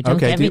it for you. Don't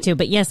get me to,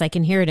 but yes, I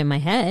can hear it in my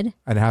head.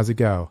 And how's it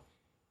go?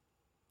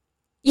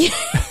 Yeah.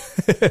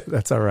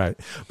 That's all right.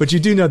 But you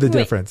do know the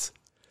difference.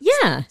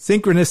 Yeah.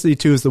 Synchronicity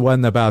 2 is the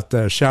one about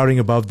shouting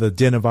above the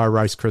din of our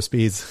Rice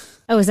Krispies.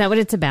 Oh, is that what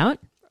it's about?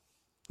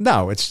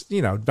 No, it's,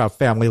 about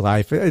family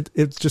life.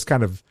 It's just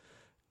kind of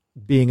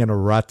being in a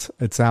rut,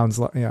 it sounds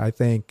like, I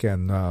think,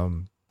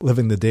 and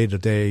living the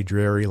day-to-day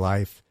dreary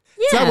life.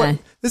 Yeah.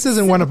 This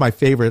isn't one of my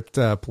favorite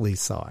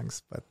Police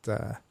songs,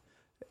 but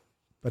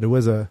it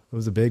was a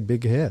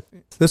big hit.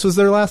 This was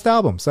their last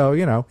album, so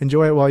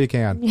enjoy it while you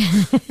can.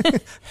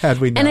 Had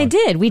we known.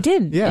 And we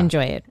did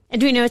enjoy it. And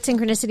do we know what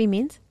synchronicity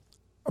means?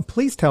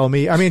 Please tell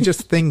me. I mean,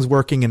 just things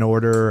working in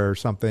order or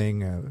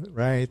something,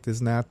 right?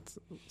 Isn't that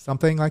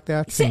something like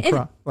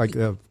that? Like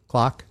a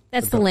clock?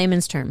 That's the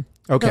layman's term.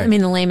 Okay.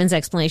 The layman's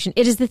explanation.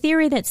 It is the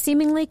theory that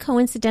seemingly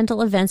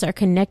coincidental events are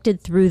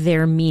connected through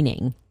their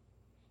meaning.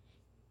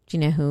 Do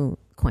you know who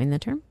coined the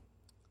term?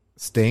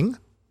 Sting?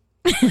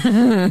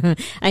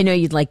 I know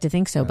you'd like to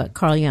think so, but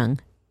Carl Jung.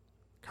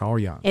 Carl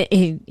Jung.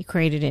 He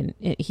created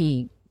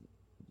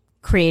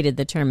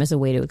the term as a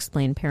way to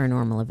explain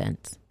paranormal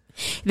events.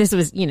 This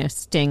was,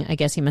 Sting. I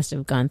guess he must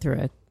have gone through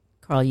a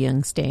Carl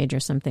Jung stage or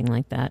something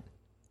like that.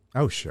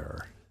 Oh,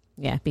 sure.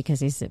 Yeah,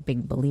 because he's a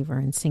big believer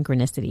in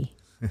synchronicity.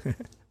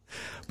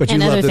 But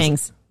and other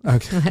things.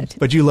 Okay.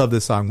 But you love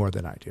this song more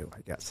than I do,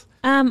 I guess.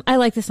 I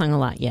like the song a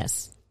lot,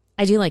 yes.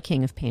 I do like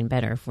King of Pain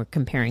better if we're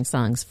comparing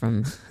songs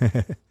from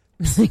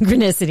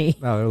Synchronicity.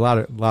 No, there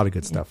are a lot of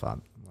good stuff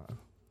on.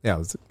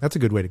 That's a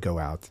good way to go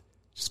out.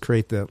 Just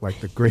create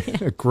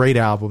a great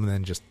album and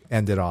then just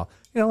end it all.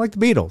 Like the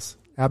Beatles.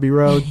 Abbey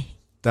Road,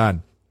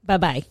 done.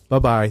 Bye-bye.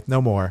 Bye-bye.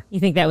 No more. You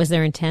think that was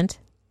their intent?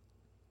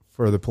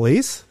 For the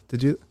Police?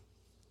 Did you?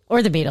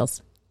 Or the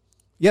Beatles?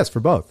 Yes, for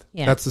both.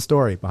 Yeah. That's the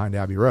story behind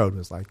Abbey Road. It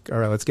was like, all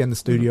right, let's get in the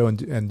studio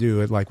and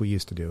do it like we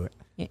used to do it.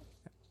 Yeah.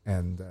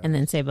 And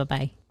then say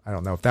bye-bye. I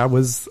don't know if that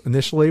was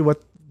initially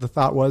what the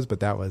thought was, but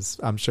that was,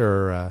 I'm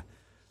sure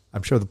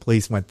the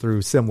Police went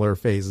through similar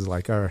phases,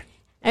 like,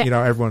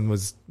 everyone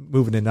was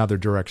moving in other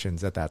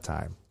directions at that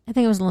time. I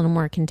think it was a little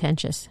more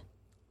contentious.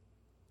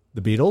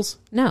 The Beatles?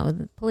 No,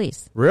 the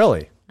Police.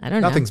 Really? I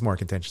don't know. Nothing's more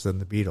contentious than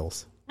the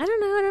Beatles. I don't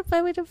know if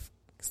I would have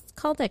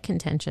called that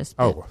contentious.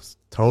 Oh,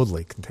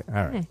 totally. All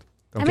right.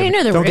 I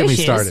know there were issues. Don't get me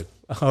started.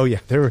 Oh, yeah.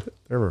 There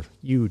were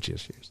huge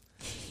issues.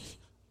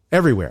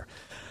 Everywhere.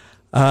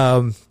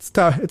 It's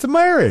a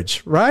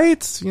marriage,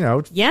 right?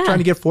 Trying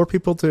to get 4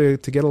 people to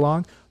get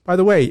along. By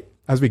the way,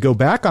 as we go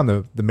back on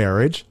the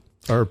marriage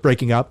or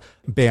breaking up,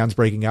 bands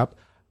breaking up,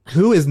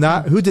 who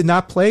did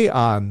not play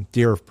on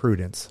Dear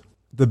Prudence,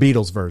 the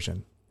Beatles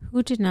version?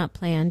 Who did not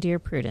play on Dear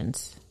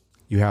Prudence?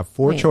 You have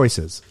 4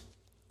 choices.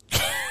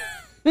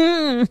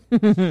 I'm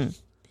going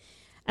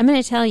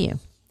to tell you.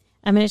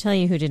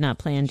 Who did not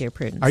play on Dear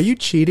Prudence. Are you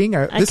cheating?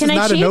 This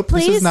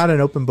is not an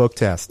open book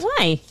test.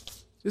 Why?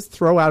 Just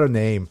throw out a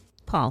name.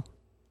 Paul.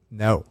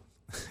 No.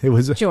 It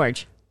was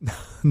George.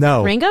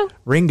 No. Ringo?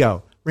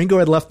 Ringo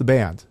had left the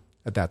band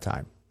at that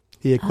time.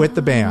 He had quit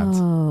the band.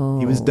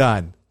 He was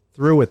done.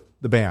 Through with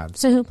the band.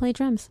 So who played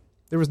drums?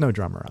 There was no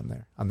drummer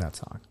on that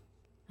song.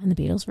 On the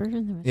Beatles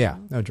version? There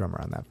was no drummer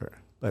on that version.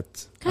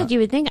 But God, you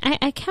would think how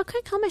can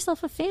I call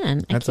myself a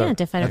fan? I can't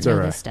if I don't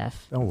know this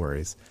stuff. No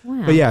worries.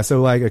 Wow. But yeah, so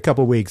like a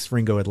couple of weeks,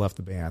 Ringo had left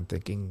the band,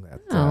 thinking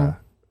that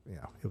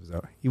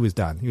he was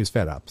done. He was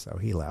fed up, so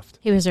he left.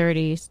 He was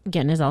already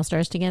getting his all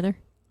stars together.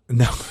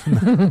 No,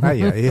 not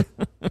yet.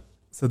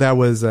 So that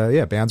was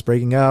bands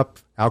breaking up,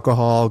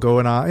 alcohol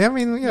going on. I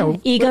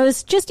mean,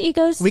 egos, just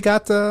egos. We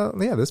got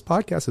this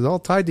podcast is all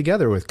tied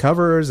together with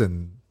covers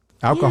and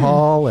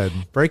alcohol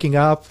and breaking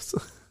up.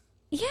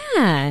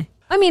 Yeah,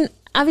 I mean.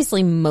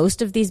 Obviously,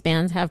 most of these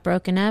bands have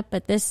broken up,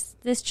 but this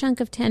chunk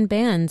of 10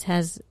 bands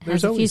has a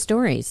few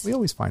stories. We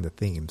always find a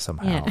theme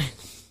somehow. Yeah.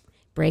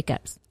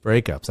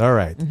 Breakups. All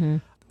right. Mm-hmm.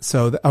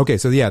 So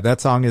that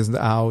song is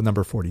now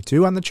number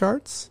 42 on the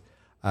charts.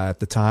 At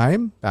the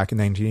time, back in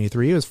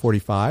 1983, it was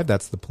 45.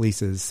 That's the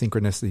Police's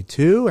Synchronicity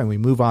 2. And we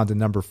move on to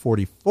number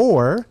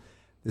 44.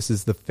 This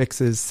is the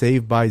Fix's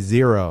Saved by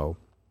Zero,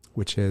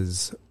 which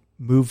has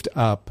moved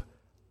up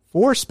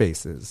 4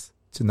 spaces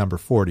to number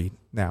 40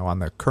 now on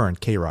the current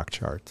KROQ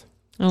chart.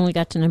 I only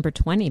got to number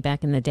 20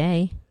 back in the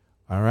day.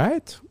 All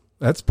right.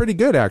 That's pretty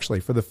good, actually,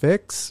 for the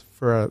Fix,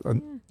 for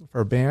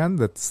a band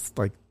that's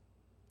like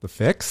the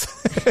Fix.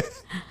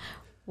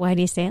 Why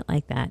do you say it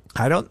like that?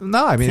 I don't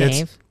know. I mean,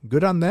 it's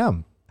good on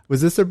them.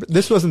 Was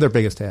this wasn't their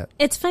biggest hit?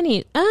 It's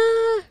funny.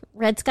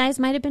 Red Skies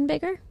might have been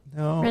bigger.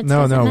 No.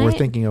 We're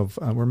thinking of,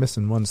 we're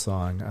missing one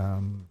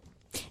song.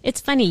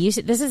 It's funny.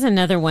 This is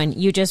another one.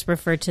 You just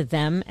refer to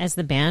them as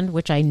the band,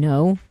 which I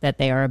know that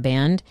they are a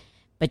band.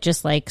 But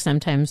just like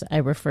sometimes I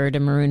refer to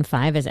Maroon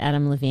 5 as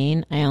Adam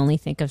Levine, I only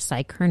think of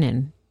Cy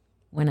Curnin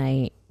when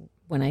I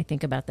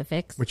think about the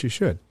Fix. Which you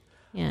should.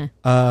 Yeah.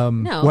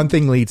 No. One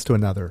thing leads to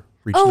another.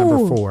 Reached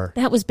number 4.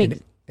 That was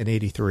big. In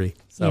 83.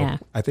 So yeah.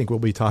 I think we'll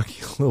be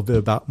talking a little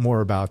bit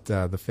more about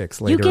the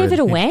Fix later. You gave it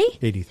away?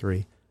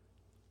 83.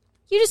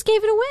 You just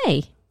gave it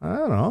away. I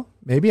don't know.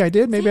 Maybe I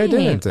did. Maybe I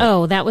didn't.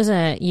 Oh, that was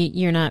we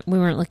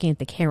weren't looking at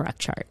the KROQ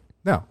chart.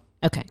 No.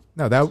 Okay.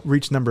 No, that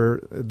reached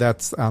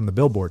that's on the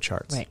Billboard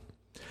charts. Right.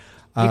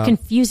 You're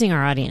confusing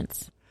our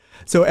audience.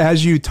 So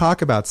as you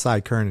talk about Cy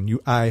Curnin,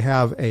 I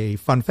have a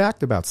fun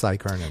fact about Cy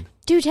Curnin.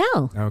 Do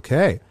tell.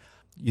 Okay.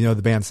 You know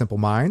the band Simple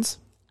Minds?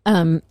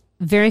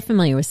 Very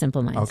familiar with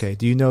Simple Minds. Okay.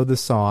 Do you know the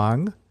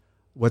song?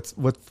 What's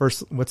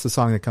the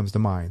song that comes to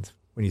mind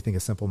when you think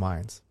of Simple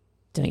Minds?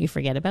 Don't You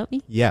Forget About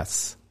Me?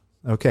 Yes.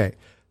 Okay.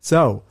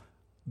 So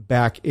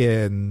back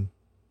in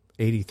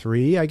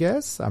 83, I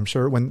guess, I'm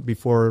sure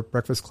before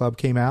Breakfast Club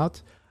came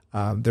out,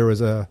 there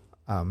was a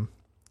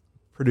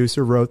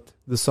producer wrote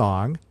the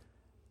song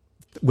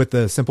with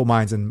the Simple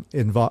Minds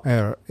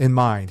in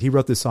mind. He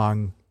wrote the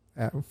song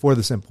for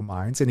the Simple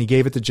Minds, and he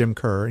gave it to Jim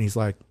Kerr, and he's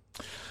like,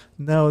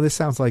 no, this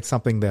sounds like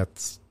something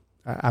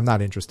I'm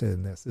not interested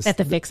in this. That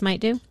the Fix might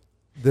do?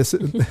 This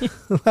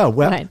well.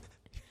 What?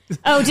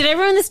 Oh, did I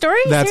ruin the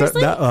story?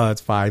 Seriously?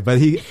 It's fine. But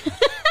he...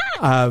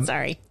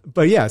 Sorry.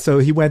 But yeah, so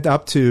he went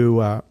up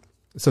to...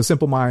 so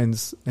Simple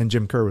Minds and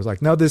Jim Kerr was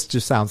like, no, this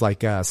just sounds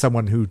like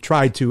someone who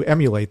tried to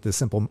emulate the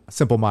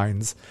Simple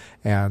Minds,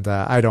 and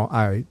I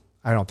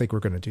don't think we're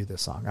going to do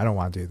this song. I don't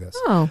want to do this.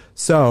 Oh.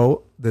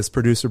 So this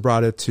producer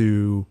brought it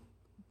to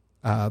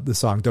the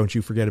song Don't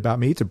You Forget About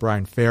Me to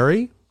Brian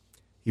Ferry.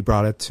 He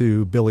brought it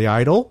to Billy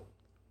Idol,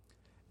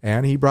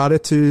 and he brought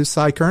it to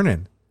Cy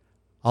Curnin.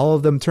 All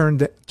of them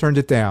turned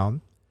it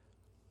down.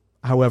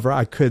 However,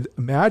 I could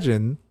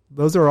imagine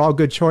those are all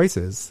good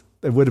choices.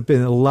 It would have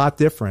been a lot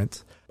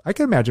different. I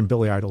can imagine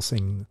Billy Idol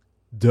singing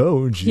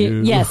 "Don't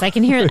You." Yes, I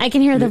can hear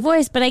the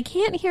voice, but I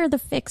can't hear the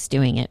Fix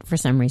doing it for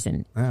some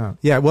reason.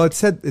 Yeah, well, it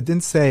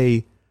didn't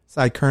say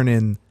Cy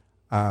Curnin.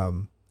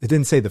 It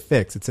didn't say the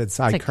Fix. It said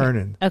Cy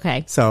Curnin.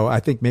 Okay. So I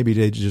think maybe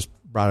they just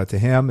brought it to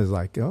him. Is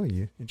like, oh,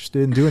 you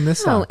interested in doing this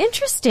song? Oh,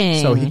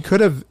 interesting. So he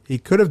could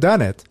have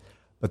done it,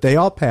 but they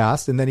all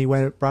passed, and then he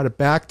brought it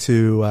back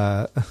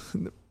to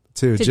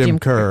Jim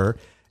Kerr,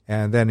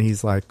 and then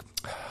he's like,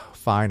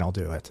 fine, I'll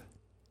do it.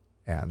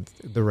 And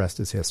the rest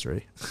is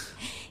history.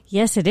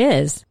 Yes, it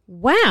is.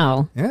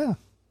 Wow. Yeah.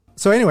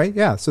 So anyway,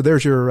 yeah. So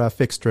there's your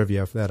Fix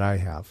trivia that I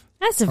have.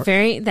 That's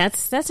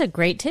a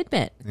great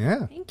tidbit.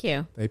 Yeah. Thank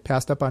you. They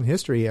passed up on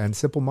history and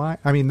Simple Minds.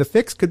 I mean, the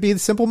Fix could be the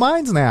Simple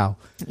Minds now.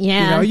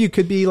 Yeah. You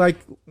could be like,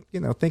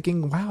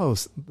 thinking, wow,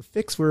 the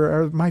Fix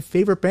are my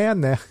favorite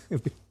band now.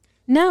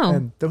 No.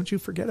 And Don't You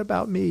Forget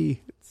About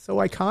Me. It's so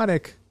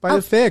iconic by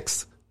the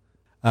Fix.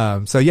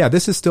 So yeah,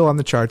 this is still on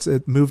the charts.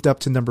 It moved up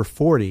to number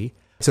 40.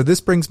 So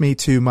this brings me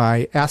to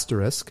my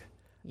asterisk.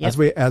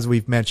 Yep. As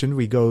we've mentioned,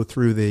 we go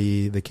through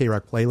the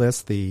KROQ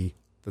playlist, the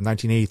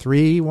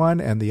 1983 one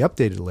and the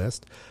updated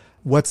list.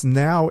 What's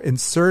now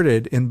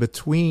inserted in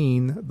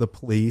between The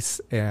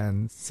Police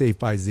and Saved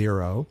by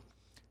Zero,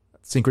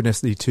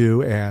 Synchronicity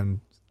 2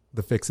 and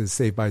The Fix's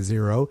Saved by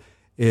Zero,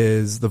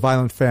 is the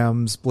Violent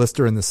Femmes'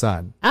 Blister in the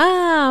Sun.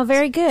 Oh,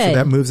 very good. So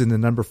that moves into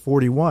number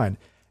 41.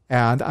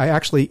 And I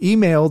actually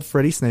emailed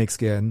Freddie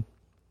Snakeskin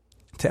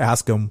to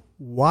ask him,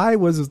 why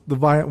was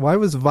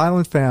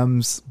Violent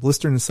Femmes'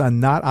 Blister in the Sun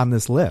not on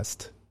this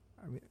list?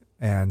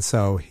 And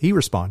so he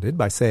responded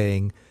by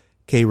saying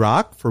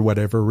KROQ, for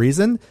whatever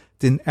reason,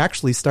 didn't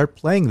actually start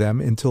playing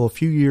them until a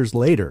few years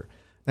later.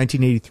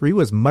 1983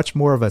 was much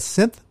more of a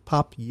synth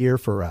pop year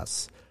for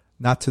us.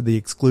 Not to the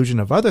exclusion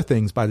of other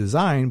things by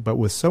design, but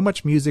with so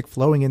much music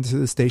flowing into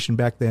the station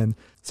back then,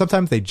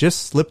 sometimes they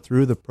just slipped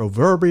through the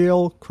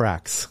proverbial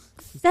cracks.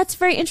 That's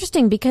very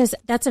interesting because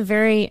that's a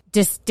very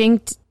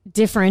distinct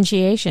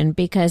differentiation,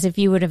 because if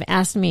you would have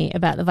asked me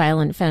about the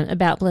Violent Femme,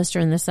 about Blister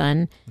in the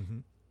Sun,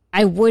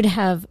 I would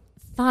have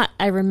thought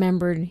I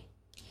remembered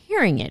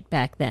hearing it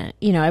back then.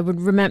 You know, I would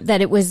remember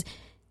that it was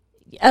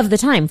of the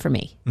time for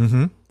me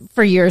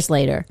for years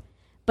later,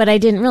 but I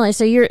didn't realize.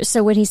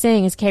 So what he's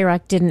saying is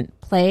KROQ didn't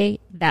play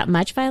that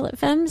much Violent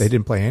Femmes? They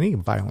didn't play any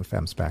Violent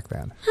Femmes back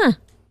then. Huh.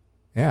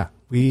 Yeah.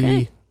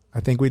 I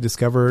think we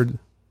discovered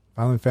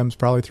Violent Femmes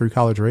probably through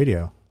college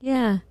radio.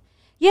 Yeah.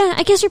 Yeah,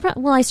 I guess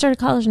well, I started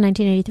college in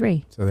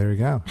 1983. So there you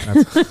go.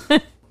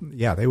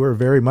 Yeah, they were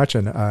very much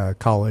a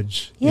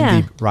college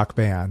indie rock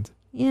band.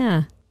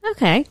 Yeah.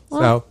 Okay.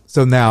 Well,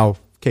 so now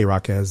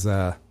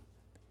KROQ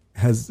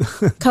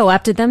has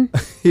co-opted them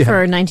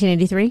for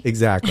 1983.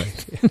 Exactly.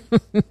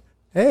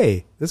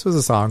 Hey, this was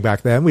a song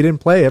back then. We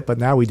didn't play it, but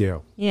now we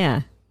do.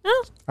 Yeah.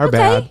 Oh, our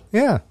bad.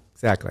 Yeah,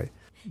 exactly.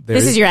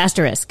 This is your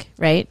asterisk,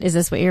 right? Is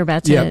this what you're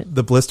about to? Yeah,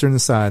 the Blister in the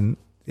Sun.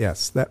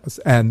 Yes,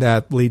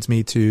 that leads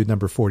me to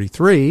number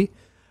 43,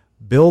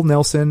 Bill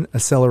Nelson,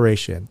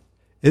 Acceleration.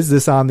 Is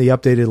this on the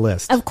updated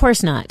list? Of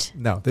course not.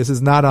 No, this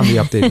is not on the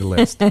updated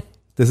list.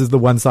 This is the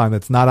one song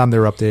that's not on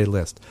their updated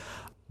list.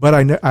 But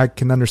I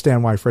can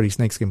understand why Freddie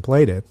Snakeskin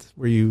played it.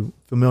 Were you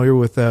familiar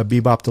with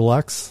Bebop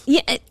Deluxe?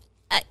 Yeah.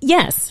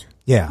 Yes.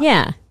 Yeah.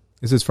 Yeah.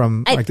 This is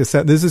from this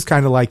is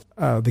kind of like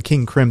the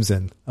King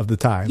Crimson of the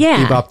time.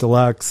 Yeah. Bebop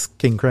Deluxe,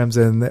 King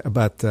Crimson,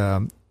 but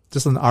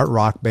just an art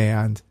rock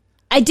band.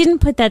 I didn't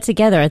put that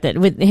together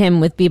with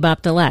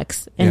Bebop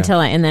Deluxe until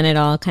and then it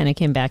all kind of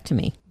came back to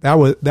me.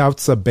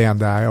 That's a band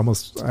that I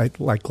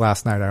like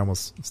last night. I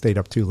almost stayed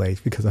up too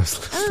late because I was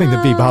listening to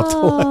Bebop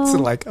Deluxe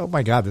and like, oh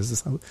my God, this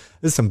is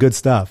some good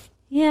stuff.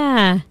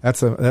 Yeah.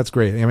 That's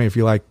great. I mean, if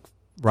you like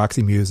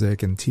Roxy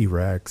Music and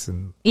T-Rex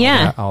and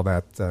all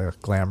that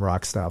glam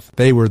rock stuff,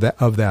 they were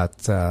of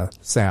that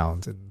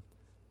sound. And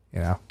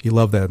you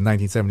love the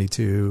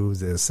 1972,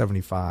 the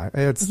 75.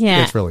 It's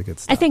really good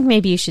stuff. I think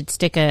maybe you should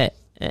stick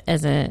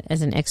as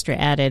an extra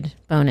added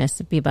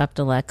bonus, Bebop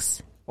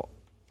Deluxe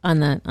on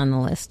the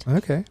list.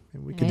 Okay,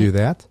 we could do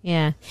that.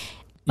 Yeah,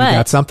 but you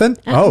got something?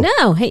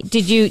 No. Hey,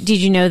 did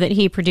you know that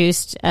he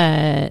produced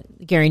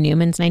Gary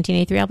Numan's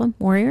 1983 album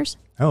Warriors?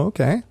 Oh,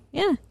 okay.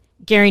 Yeah,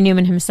 Gary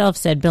Numan himself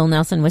said Bill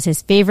Nelson was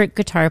his favorite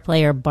guitar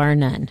player, bar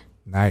none.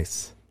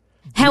 Nice.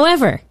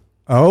 However.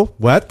 Oh,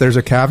 what? There's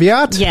a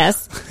caveat?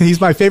 Yes. He's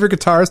my favorite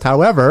guitarist.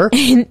 However.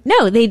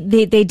 No, they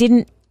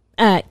didn't.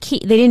 They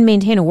didn't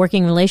maintain a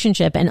working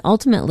relationship, and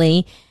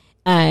ultimately,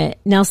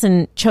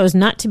 Nelson chose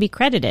not to be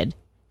credited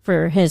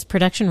for his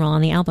production role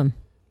on the album.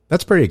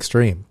 That's pretty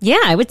extreme.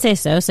 Yeah, I would say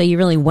so. So you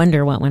really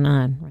wonder what went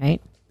on,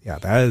 right? Yeah,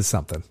 that is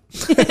something.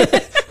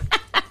 That's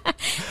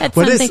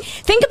something.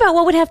 Think about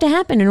what would have to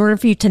happen in order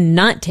for you to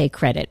not take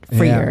credit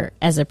for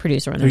as a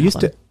producer on the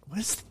album.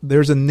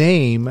 There's a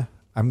name.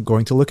 I'm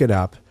going to look it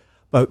up.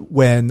 But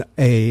when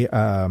a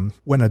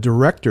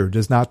director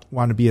does not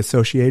want to be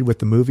associated with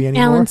the movie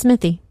anymore, Alan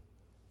Smithy.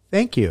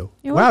 Thank you.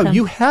 You're wow, welcome.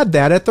 You had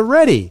that at the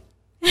ready.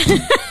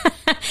 These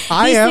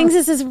things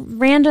is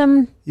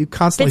random. You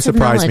constantly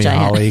surprise me,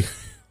 Holly.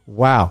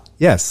 Wow.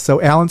 Yes.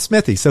 So Alan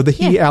Smithy. So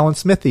Alan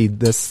Smithy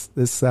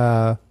this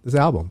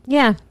album.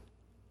 Yeah.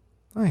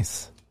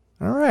 Nice.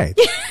 All right.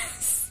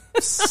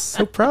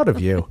 So proud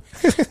of you.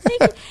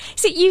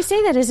 See, you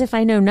say that as if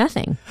I know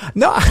nothing.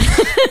 No,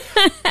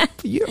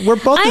 we're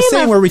both the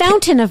same. I am a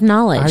fountain of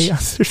knowledge. I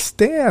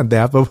understand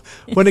that, but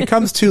when it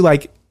comes to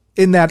like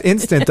in that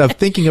instant of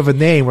thinking of a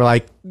name, we're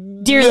like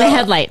deer in the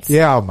headlights.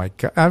 Yeah, oh my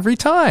God, every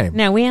time.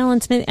 No,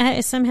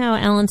 somehow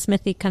Alan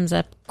Smithy comes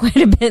up quite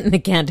a bit in the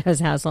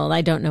Cantos household.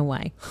 I don't know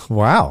why.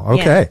 Wow.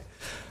 Okay. Yeah.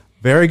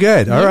 Very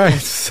good. All right.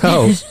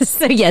 So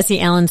yes, he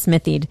Alan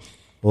Smithied.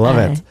 Love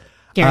it.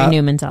 Gary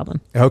Numan's album.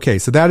 Okay,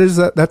 so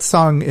that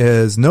song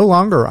is no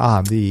longer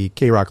on the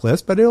KROQ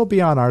list, but it'll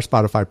be on our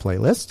Spotify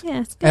playlist.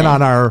 Yes, and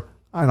on our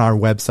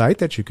website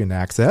that you can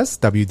access,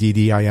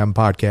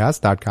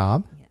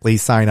 wddimpodcast.com. Yes.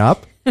 Please sign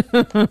up.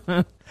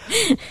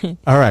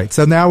 All right,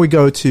 so now we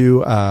go to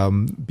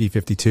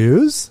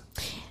B-52s,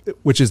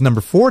 which is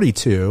number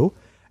 42,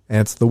 and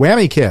it's the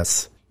Whammy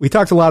Kiss. We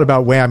talked a lot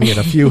about Whammy in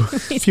a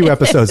few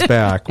episodes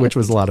back, which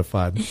was a lot of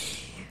fun.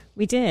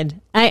 We did.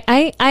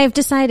 I've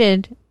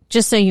decided,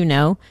 just so you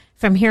know,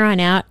 from here on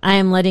out, I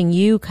am letting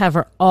you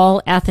cover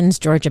all Athens,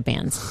 Georgia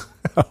bands.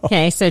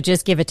 Okay, so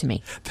just give it to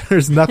me.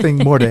 There's nothing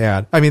more to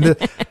add. I mean,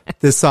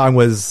 this song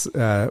was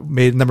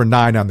made number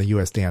 9 on the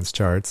U.S. dance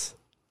charts.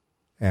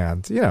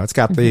 And, it's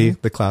got the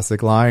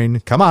classic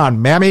line, "Come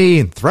on,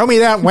 mammy, throw me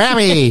that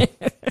whammy."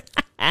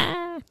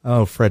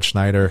 Oh, Fred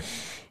Schneider.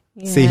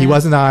 Yeah. See, he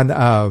wasn't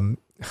on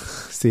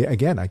see,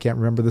 again, I can't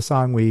remember the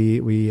song.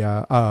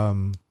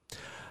 Legal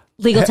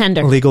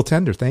Tender. Legal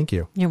Tender. Thank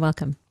you. You're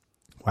welcome.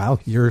 Wow,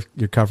 you're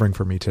covering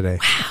for me today.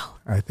 Wow.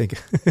 I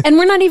think. And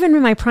we're not even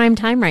in my prime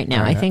time right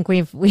now. I think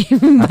we've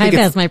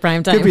bypassed my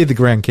prime time. Could be the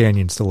Grand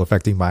Canyon still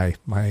affecting my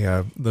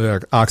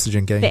the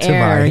oxygen getting the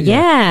air. my.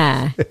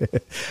 Yeah.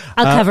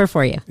 I'll cover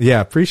for you.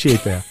 Yeah,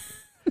 appreciate that.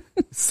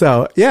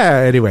 So yeah.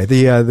 Anyway,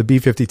 the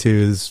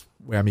B-52s,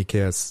 Whammy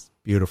Kiss,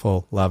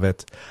 beautiful, love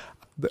it.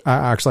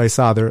 Actually, I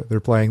saw they're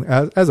playing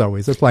as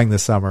always. They're playing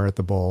this summer at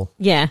the Bowl.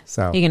 Yeah.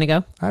 So you gonna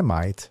go? I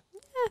might.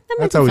 That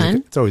might be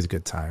fun. It's always a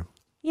good time.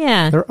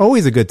 Yeah. They're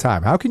always a good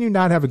time. How can you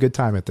not have a good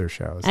time at their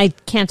shows? I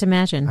can't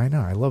imagine. I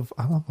know. I love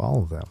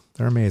all of them.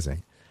 They're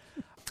amazing.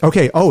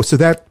 Okay. Oh, so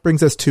that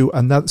brings us to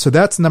another. So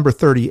that's number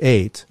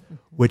 38,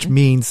 which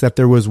means that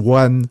there was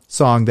one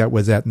song that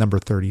was at number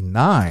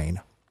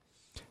 39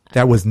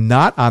 that was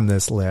not on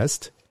this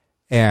list.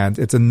 And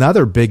it's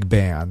another big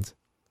band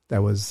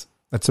that's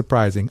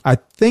surprising. I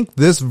think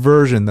this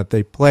version that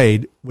they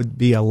played would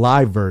be a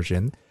live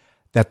version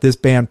that this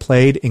band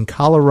played in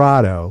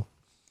Colorado.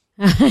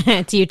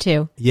 It's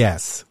U2.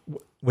 Yes.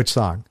 Which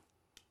song?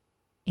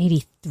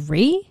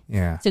 83?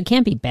 Yeah. So it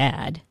can't be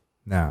bad.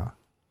 No.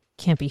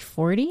 Can't be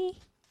 40?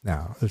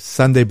 No. It's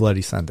Sunday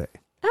Bloody Sunday.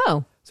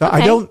 Oh. So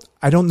okay.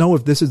 I don't know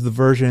if this is the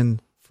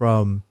version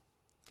from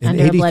in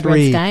Under 83 a Blood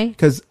Red Sky?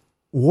 because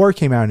War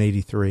came out in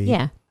 83.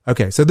 Yeah.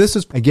 Okay. So this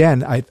is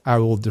again, I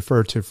will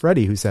defer to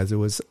Freddie who says it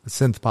was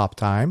synth pop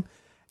time,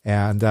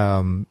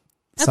 and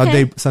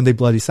Sunday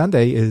Bloody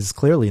Sunday is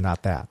clearly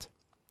not that.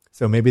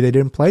 So maybe they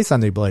didn't play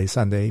Sunday Bloody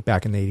Sunday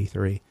back in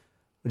 83,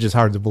 which is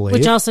hard to believe.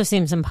 Which also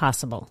seems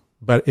impossible.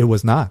 But it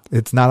was not.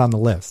 It's not on the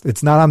list.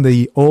 It's not on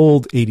the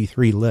old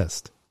 83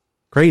 list.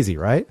 Crazy,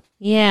 right?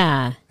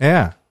 Yeah.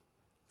 Yeah.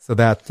 So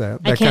that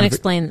I can't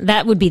explain.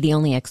 That would be the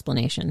only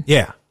explanation.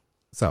 Yeah.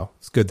 So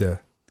it's good to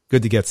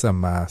get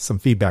some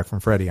feedback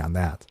from Freddie on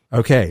that.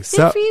 Okay.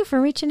 Good for you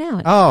for reaching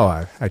out.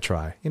 Oh, I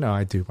try.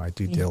 I do my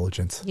due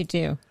diligence. You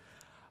do.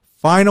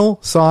 Final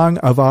song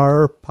of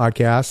our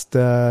podcast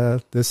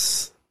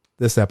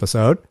this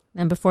episode.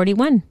 Number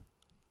 41.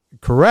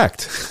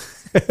 Correct.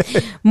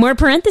 More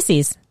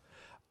parentheses.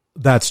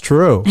 That's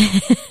true.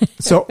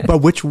 So, but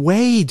which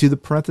way do the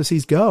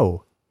parentheses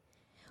go?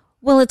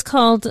 Well, it's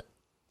called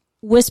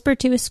Whisper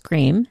to a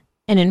Scream,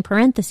 and in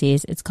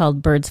parentheses, it's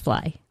called Birds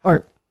Fly.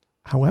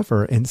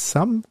 However, in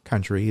some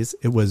countries,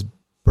 it was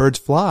Birds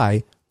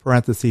Fly,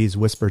 parentheses,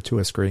 Whisper to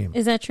a Scream.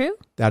 Is that true?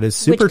 That is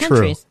super Which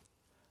countries? true.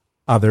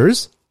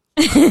 Others.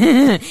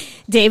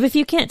 Dave, if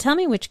you can't tell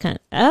me which country.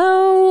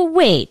 Oh,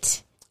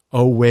 wait.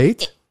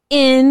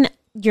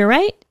 You're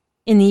right.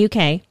 In the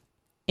UK,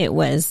 it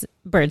was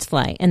Birds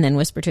Fly, and then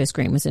Whisper to a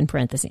Scream was in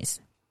parentheses.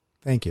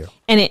 Thank you.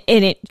 And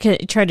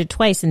it charted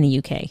twice in the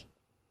UK.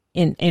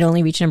 It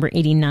only reached number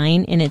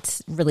 89, and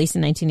it's released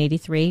in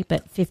 1983,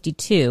 but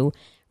 52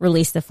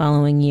 released the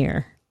following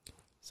year.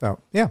 So,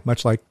 yeah,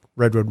 much like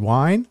Redwood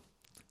Wine,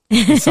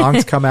 the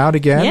songs come out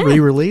again, yeah.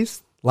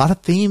 Re-released. A lot of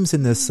themes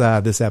in this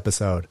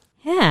episode.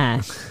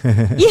 Yeah.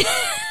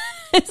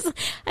 I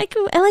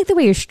like the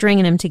way you're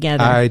stringing them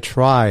together. I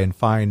try and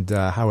find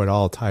how it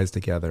all ties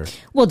together.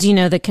 Well, do you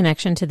know the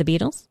connection to the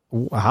Beatles?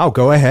 Wow,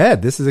 go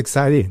ahead. This is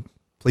exciting.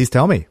 Please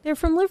tell me. They're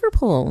from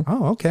Liverpool.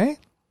 Oh, okay.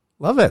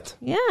 Love it.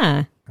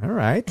 Yeah. All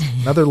right.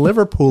 Another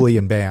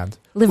Liverpoolian band.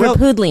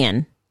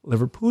 Liverpudlian.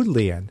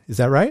 Liverpudlian. Is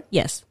that right?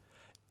 Yes.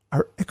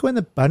 Are Echo and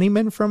the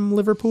Bunnymen from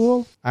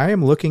Liverpool? I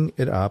am looking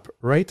it up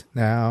right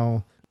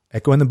now.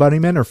 Echo and the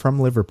Bunnymen are from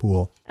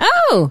Liverpool.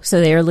 Oh, so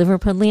they are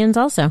Liverpudlians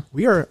also.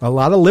 We are a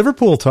lot of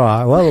Liverpool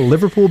talk, a lot of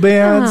Liverpool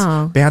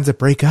bands, bands that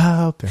break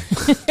up.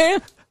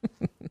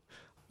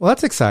 Well,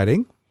 that's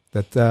exciting.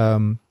 That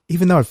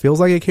even though it feels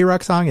like a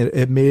KROQ song,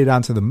 it made it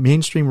onto the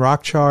mainstream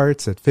rock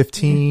charts at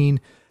 15.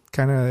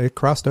 It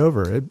crossed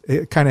over.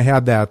 It kind of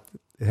had that.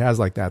 It has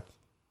like that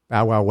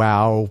bow wow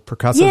wow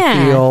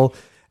percussive feel,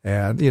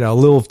 and a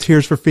little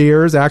Tears for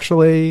Fears.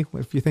 Actually,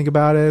 if you think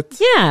about it,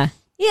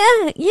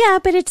 yeah,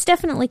 but it's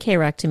definitely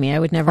KROQ to me. I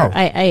would never.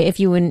 If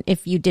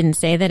you didn't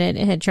say that it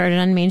had charted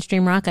on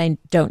mainstream rock, I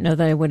don't know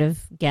that I would have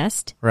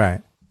guessed.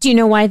 Right. Do you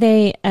know why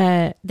they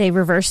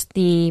reversed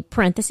the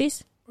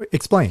parentheses?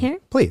 Explain, here,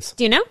 please.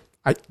 Do you know?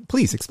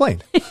 Please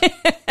explain.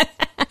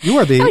 You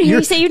are the.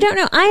 You say you don't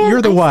know.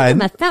 You're the one.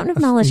 I'm a fountain of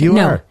knowledge. You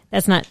no, are.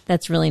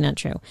 That's really not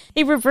true.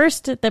 They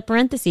reversed the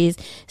parentheses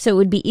so it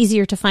would be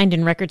easier to find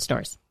in record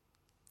stores.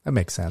 That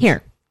makes sense.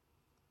 Here,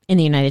 in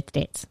the United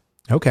States.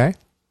 Okay.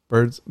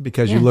 Birds,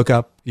 because you look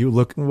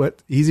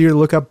easier to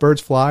look up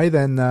Birds Fly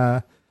than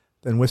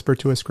Whisper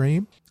to a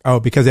Scream? Oh,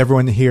 because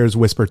everyone hears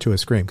Whisper to a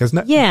Scream. Because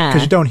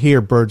you don't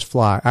hear Birds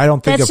Fly. I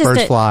don't think of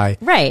Birds Fly.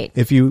 Right.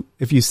 If you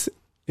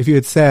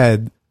had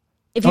said,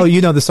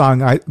 the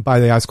song by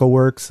the Icicle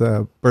Works,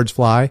 Birds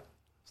Fly.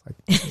 It's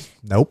like,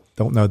 nope,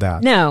 don't know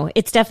that. No,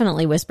 it's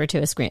definitely Whisper to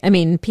a Scream. I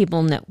mean,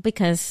 people know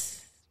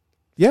because.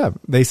 Yeah,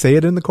 they say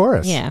it in the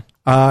chorus. Yeah.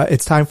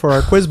 It's time for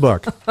our quiz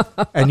book.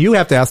 And you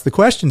have to ask the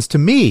questions to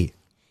me.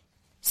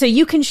 So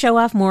you can show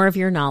off more of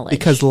your knowledge.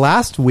 Because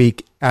last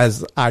week,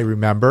 as I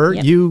remember,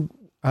 you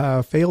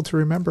failed to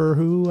remember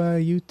who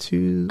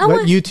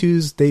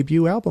U2's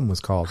debut album was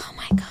called. Oh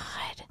my God.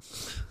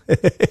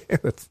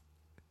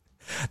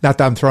 Not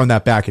that I'm throwing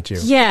that back at you.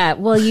 Yeah,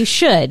 well, you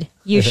should.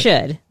 You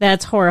should.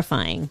 That's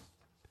horrifying.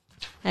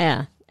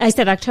 Yeah. I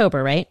said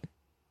October, right?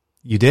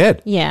 You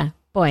did? Yeah.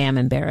 Boy, I'm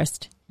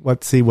embarrassed.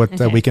 Let's see what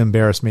we can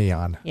embarrass me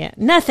on. Yeah.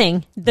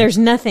 Nothing. There's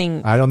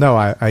nothing. I don't know.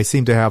 I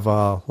seem to have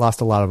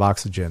lost a lot of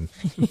oxygen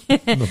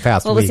in the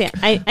past week. We'll see.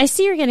 I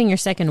see you're getting your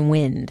second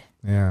wind.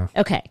 Yeah.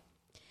 Okay.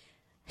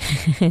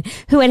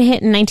 Who had a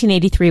hit in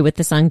 1983 with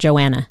the song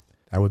Joanna?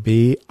 That would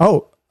be...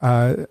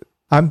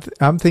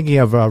 I'm thinking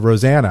of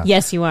Rosanna.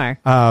 Yes, you are.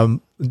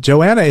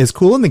 Joanna is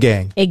Cool in the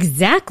Gang.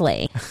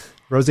 Exactly.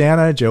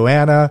 Rosanna,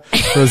 Joanna,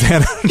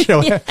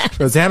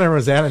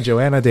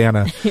 Joanna,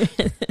 Dana.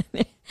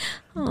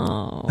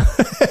 Oh.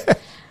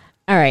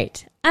 All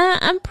right.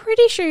 I'm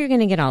pretty sure you're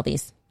going to get all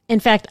these. In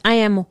fact,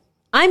 I'm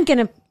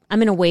going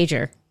to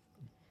wager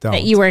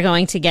that you are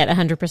going to get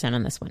 100%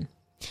 on this one.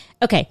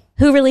 Okay.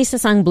 Who released the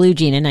song Blue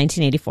Jean in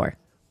 1984?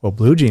 Well,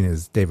 Blue Jean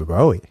is David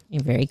Bowie.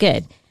 You're very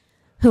good.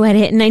 Who had a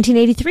hit in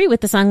 1983 with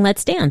the song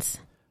Let's Dance?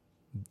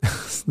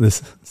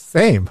 This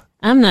same.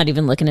 I'm not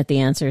even looking at the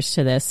answers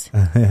to this.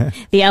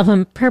 The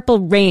album Purple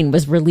Rain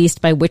was released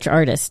by which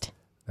artist?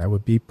 That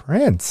would be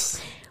Prince.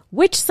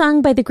 Which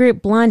song by the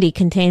group Blondie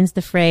contains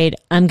the phrase,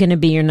 I'm going to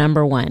be your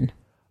number one?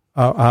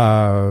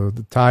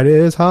 The tide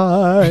is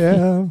high.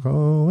 I'm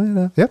going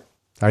up. Yep.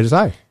 Tide is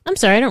high. I'm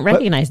sorry, I don't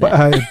recognize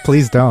that.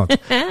 Please don't.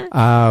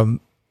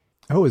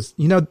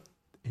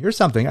 Here's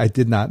something I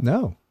did not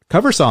know.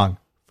 Cover song.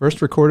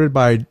 First recorded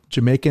by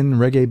Jamaican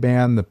reggae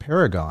band The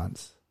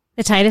Paragons.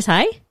 The Tide is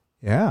High?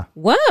 Yeah.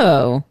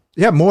 Whoa.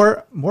 Yeah,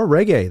 more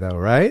reggae though,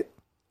 right?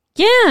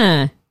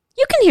 Yeah.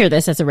 You can hear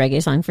this as a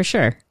reggae song for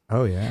sure.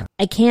 Oh, yeah.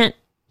 I can't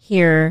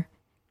hear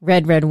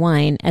Red Red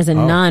Wine as a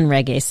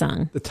non-reggae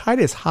song. The Tide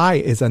is High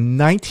is a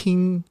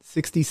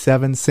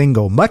 1967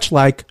 single, much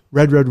like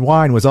Red Red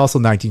Wine was also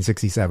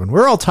 1967.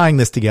 We're all tying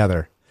this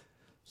together.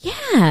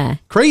 Yeah.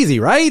 Crazy,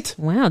 right?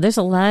 Wow, there's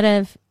a lot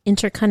of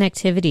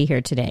interconnectivity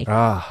here today.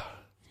 Fun.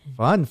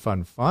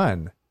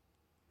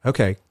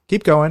 Okay,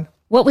 keep going.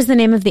 What was the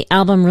name of the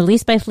album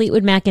released by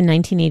Fleetwood Mac in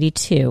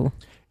 1982?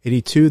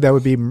 82, that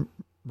would be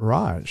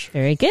Mirage.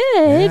 Very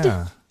good.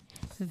 Yeah.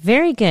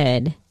 Very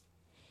good.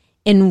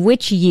 In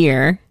which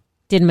year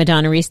did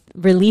Madonna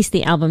release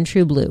the album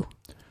True Blue?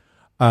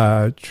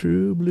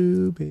 True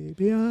Blue,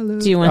 baby, I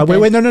love. Do you want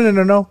wait,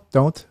 no.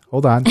 Don't.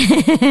 Hold on.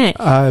 It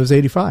was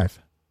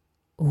 85.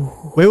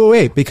 Ooh.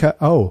 Wait. Because,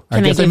 Can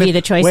I give you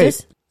the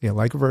choices? Wait. Yeah,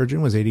 Like a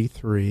Virgin was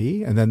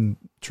 83, and then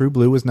True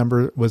Blue was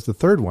the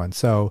third one.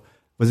 So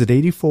was it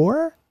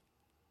 84?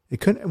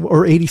 It couldn't,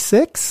 or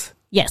 86?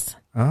 Yes.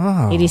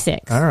 Oh,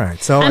 86. All right.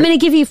 So I'm going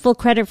to give you full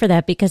credit for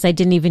that because I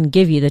didn't even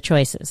give you the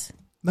choices.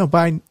 No,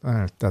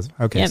 it doesn't.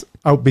 Okay.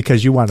 Yep.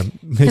 Because you want to.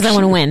 Because I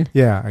want to win.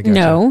 Yeah, I guess.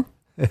 No.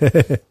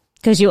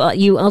 Because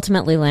you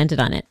ultimately landed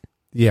on it.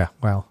 Yeah.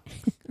 Well,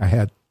 I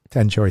had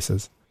 10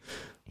 choices.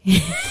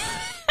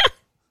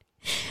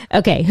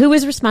 Okay, who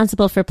was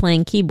responsible for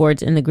playing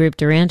keyboards in the group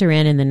Duran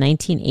Duran in the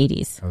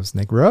 1980s? That was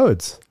Nick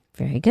Rhodes.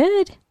 Very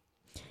good.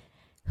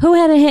 Who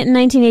had a hit in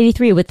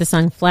 1983 with the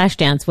song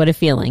Flashdance, What a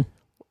Feeling?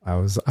 That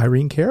was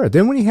Irene Cara.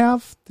 Didn't we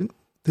have... We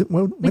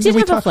did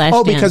have a Flashdance.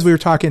 Oh, because we were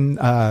talking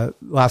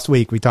last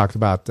week, we talked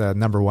about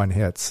number one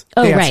hits.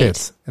 Dance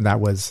hits. And that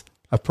was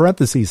a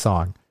parentheses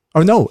song.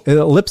 Oh, no,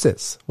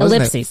 ellipsis.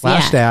 Ellipses,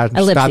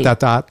 Flashdance,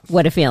 dot.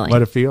 What a feeling.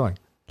 What a feeling.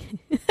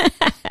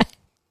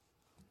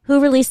 Who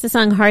released the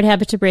song Hard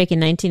Habit to Break in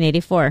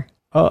 1984?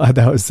 Oh,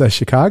 that was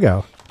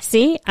Chicago.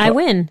 See, I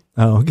win.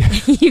 Oh, okay.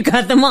 You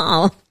got them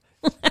all.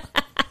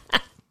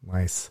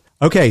 Nice.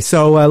 Okay,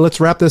 so let's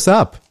wrap this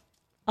up.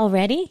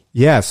 Already?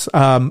 Yes.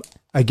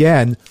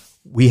 Again,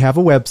 we have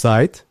a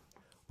website.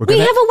 We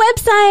have a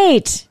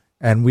website.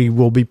 And we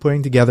will be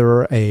putting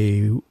together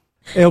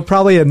it'll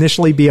probably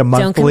initially be a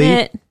monthly. Don't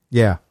commit.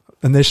 Yeah.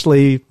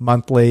 Initially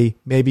monthly,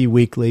 maybe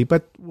weekly,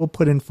 but we'll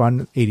put in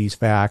fun 80s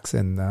facts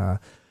and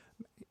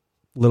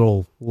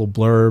little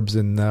blurbs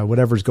and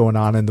whatever's going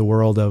on in the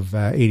world of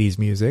 80s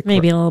music.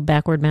 Maybe a little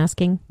backward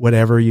masking.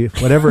 Whatever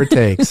it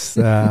takes.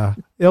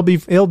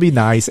 It'll be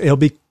nice. It'll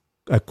be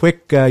a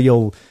quick.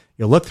 You'll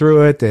look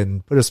through it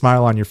and put a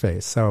smile on your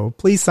face. So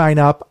please sign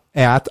up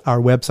at our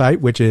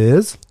website, which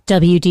is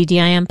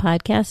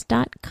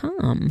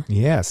wddimpodcast.com.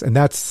 Yes, and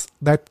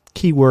that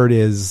keyword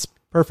is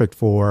perfect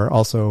for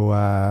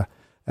also.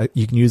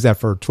 You can use that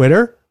for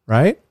Twitter,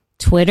 right?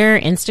 Twitter,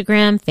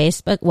 Instagram,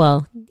 Facebook.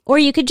 Well, or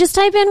you could just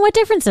type in what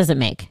difference does it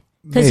make?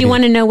 Because you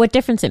want to know what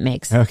difference it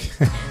makes.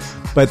 Okay.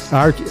 But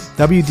our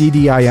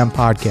WDDIM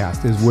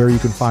podcast is where you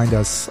can find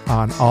us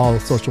on all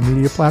social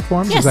media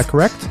platforms. Yes, is that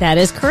correct? That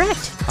is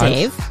correct,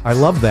 Dave. I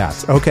love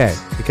that. Okay,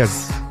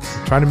 because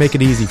I'm trying to make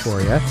it easy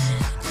for you.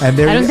 And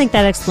I don't think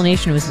that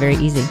explanation was very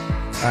easy.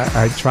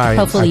 I try.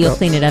 Hopefully you'll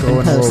clean it up in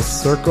post. A little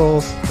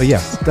circle. But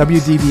yes,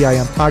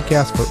 WDDIM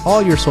podcast for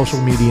all your social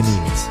media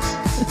needs.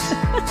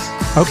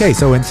 Okay,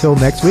 so until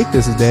next week,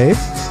 this is Dave.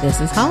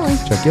 This is Holly.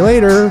 Check you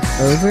later.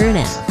 Over and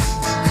out.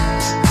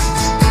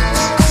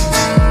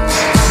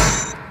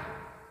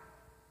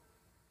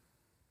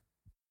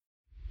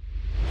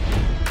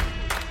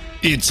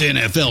 It's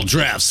NFL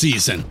draft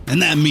season,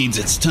 and that means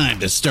it's time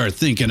to start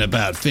thinking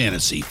about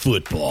fantasy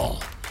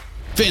football.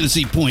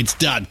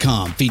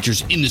 FantasyPoints.com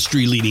features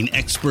industry-leading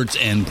experts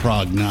and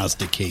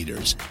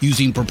prognosticators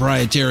using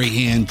proprietary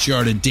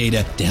hand-charted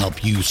data to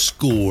help you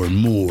score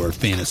more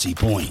fantasy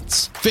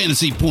points.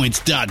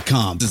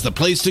 FantasyPoints.com is the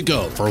place to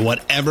go for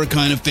whatever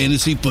kind of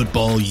fantasy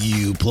football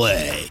you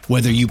play.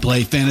 Whether you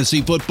play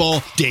fantasy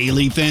football,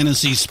 daily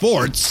fantasy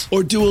sports,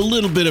 or do a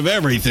little bit of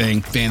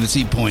everything,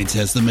 Fantasy Points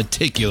has the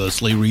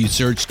meticulously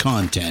researched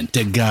content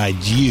to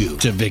guide you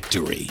to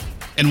victory.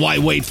 And why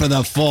wait for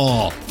the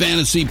fall?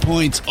 Fantasy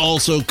Points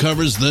also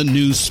covers the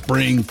new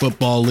spring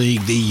football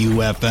league, the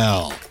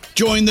UFL.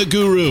 Join the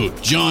guru,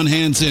 John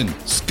Hansen,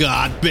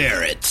 Scott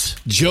Barrett,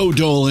 Joe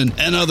Dolan,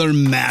 and other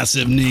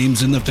massive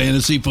names in the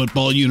fantasy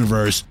football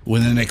universe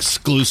with an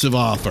exclusive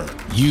offer.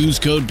 Use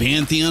code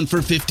Pantheon for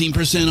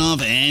 15%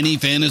 off any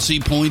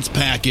Fantasy Points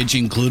package,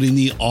 including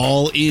the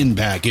all-in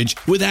package,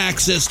 with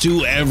access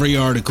to every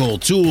article,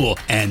 tool,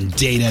 and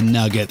data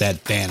nugget that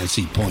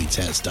Fantasy Points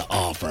has to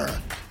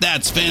offer.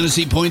 That's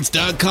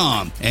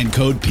FantasyPoints.com and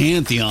code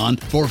Pantheon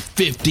for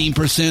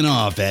 15%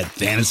 off at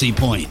Fantasy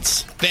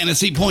Points.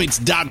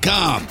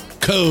 FantasyPoints.com,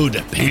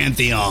 code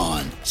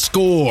Pantheon.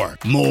 Score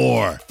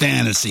more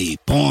fantasy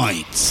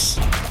points.